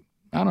you're like,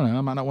 I don't know,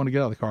 I might not want to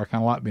get out of the car. I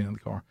kind of like being in the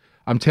car.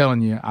 I'm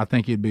telling you, I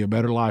think it'd be a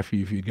better life for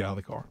you if you'd get out of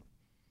the car.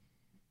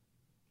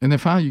 And then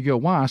finally you go,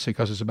 why? I say,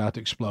 because it's about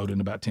to explode in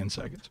about 10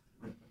 seconds.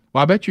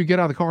 Well, I bet you'd get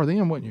out of the car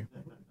then, wouldn't you?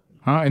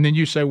 Huh? And then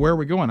you say, where are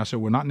we going? I said,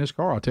 we're not in this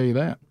car, I'll tell you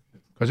that.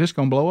 Because it's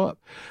going to blow up.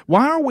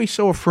 Why are we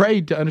so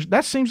afraid to understand?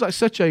 That seems like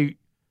such a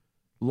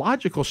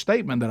logical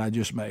statement that I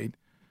just made.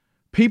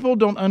 People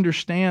don't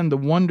understand the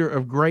wonder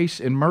of grace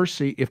and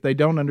mercy if they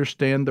don't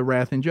understand the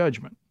wrath and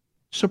judgment.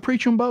 So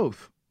preach them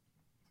both.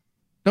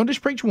 Don't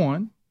just preach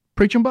one,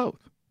 preach them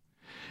both.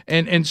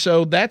 And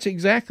so that's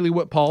exactly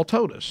what Paul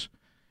told us.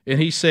 And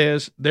he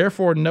says,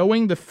 therefore,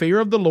 knowing the fear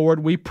of the Lord,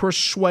 we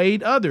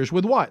persuade others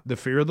with what? The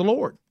fear of the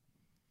Lord.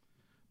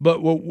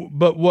 But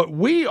what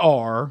we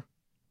are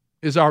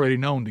is already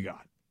known to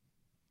God.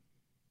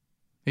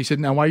 He said,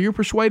 now while you're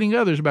persuading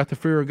others about the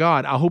fear of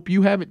God, I hope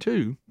you have it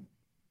too.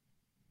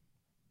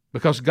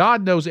 Because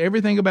God knows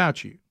everything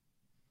about you.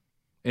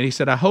 And he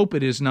said, I hope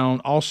it is known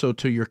also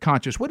to your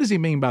conscience. What does he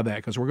mean by that?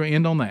 Because we're going to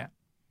end on that.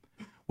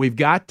 We've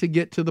got to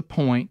get to the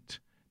point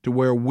to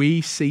where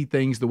we see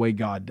things the way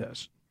God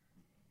does.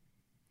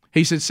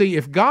 He said, see,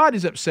 if God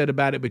is upset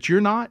about it, but you're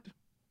not,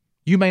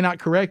 you may not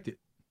correct it.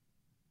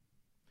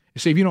 You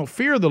see, if you don't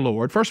fear the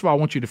Lord, first of all, I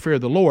want you to fear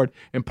the Lord.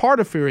 And part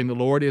of fearing the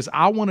Lord is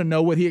I want to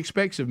know what he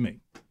expects of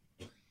me.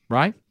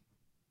 Right?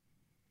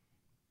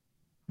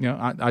 You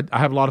know, I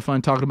have a lot of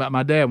fun talking about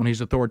my dad when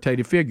he's an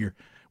authoritative figure.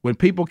 When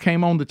people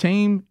came on the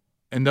team,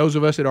 and those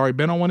of us that had already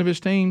been on one of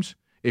his teams,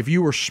 if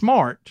you were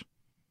smart,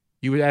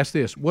 you would ask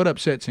this, what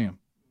upsets him?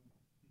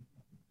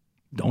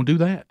 Don't do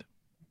that.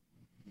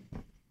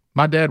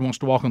 My dad wants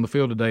to walk on the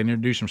field today and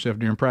introduce himself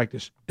during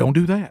practice. Don't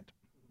do that.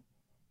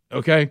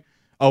 Okay?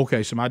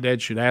 Okay, so my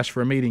dad should ask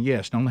for a meeting.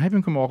 Yes. Don't have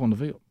him come walk on the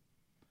field.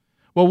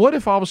 Well, what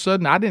if all of a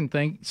sudden I didn't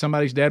think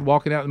somebody's dad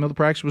walking out in the middle of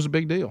practice was a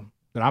big deal?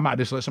 That I might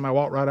just let somebody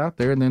walk right out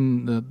there, and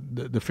then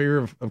the fear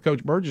of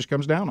Coach Burgess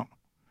comes down on them.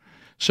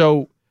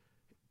 So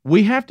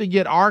we have to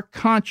get our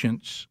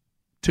conscience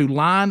to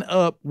line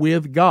up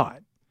with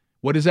God.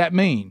 What does that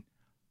mean?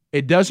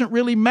 It doesn't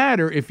really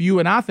matter if you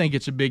and I think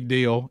it's a big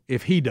deal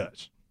if he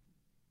does.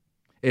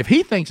 If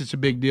he thinks it's a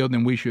big deal,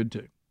 then we should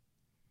too.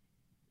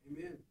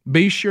 Amen.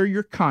 Be sure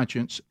your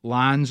conscience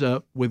lines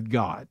up with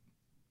God.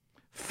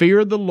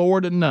 Fear the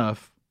Lord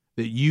enough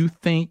that you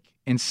think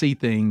and see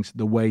things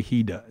the way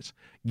he does.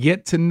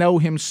 Get to know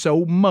him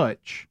so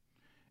much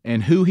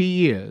and who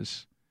he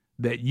is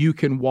that you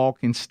can walk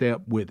in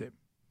step with him.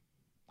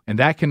 And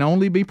that can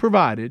only be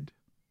provided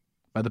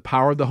by the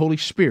power of the Holy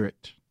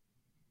Spirit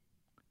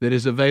that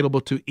is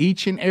available to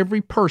each and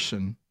every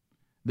person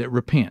that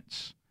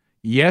repents.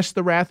 Yes,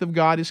 the wrath of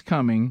God is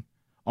coming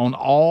on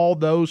all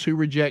those who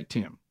reject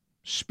him,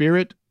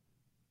 spirit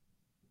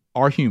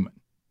or human.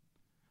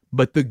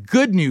 But the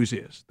good news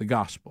is the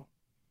gospel.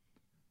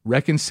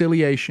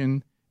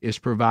 Reconciliation is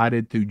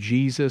provided through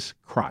Jesus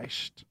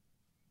Christ.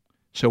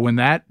 So when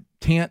that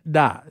tent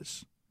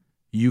dies,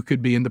 you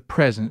could be in the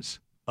presence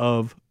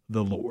of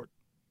the Lord.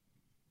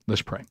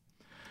 Let's pray.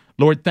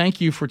 Lord,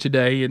 thank you for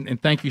today,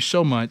 and thank you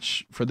so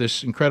much for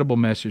this incredible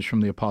message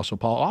from the Apostle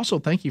Paul. Also,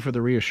 thank you for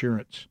the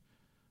reassurance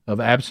of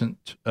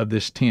absent of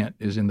this tent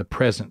is in the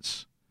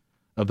presence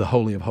of the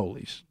Holy of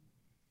Holies.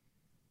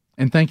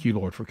 And thank you,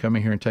 Lord, for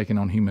coming here and taking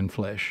on human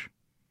flesh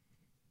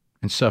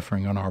and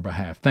suffering on our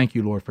behalf. Thank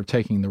you, Lord, for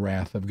taking the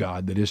wrath of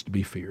God that is to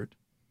be feared,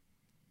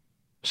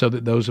 so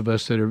that those of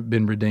us that have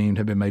been redeemed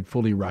have been made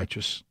fully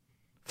righteous,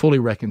 fully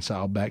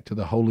reconciled back to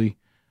the holy,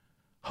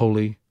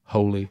 holy,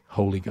 holy,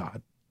 holy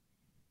God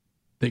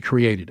that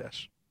created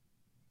us.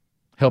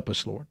 Help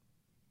us, Lord,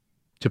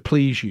 to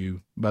please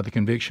you by the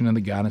conviction and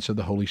the guidance of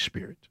the Holy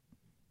Spirit.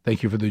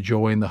 Thank you for the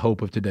joy and the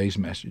hope of today's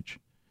message.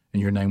 In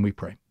your name we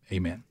pray.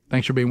 Amen.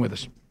 Thanks for being with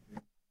us.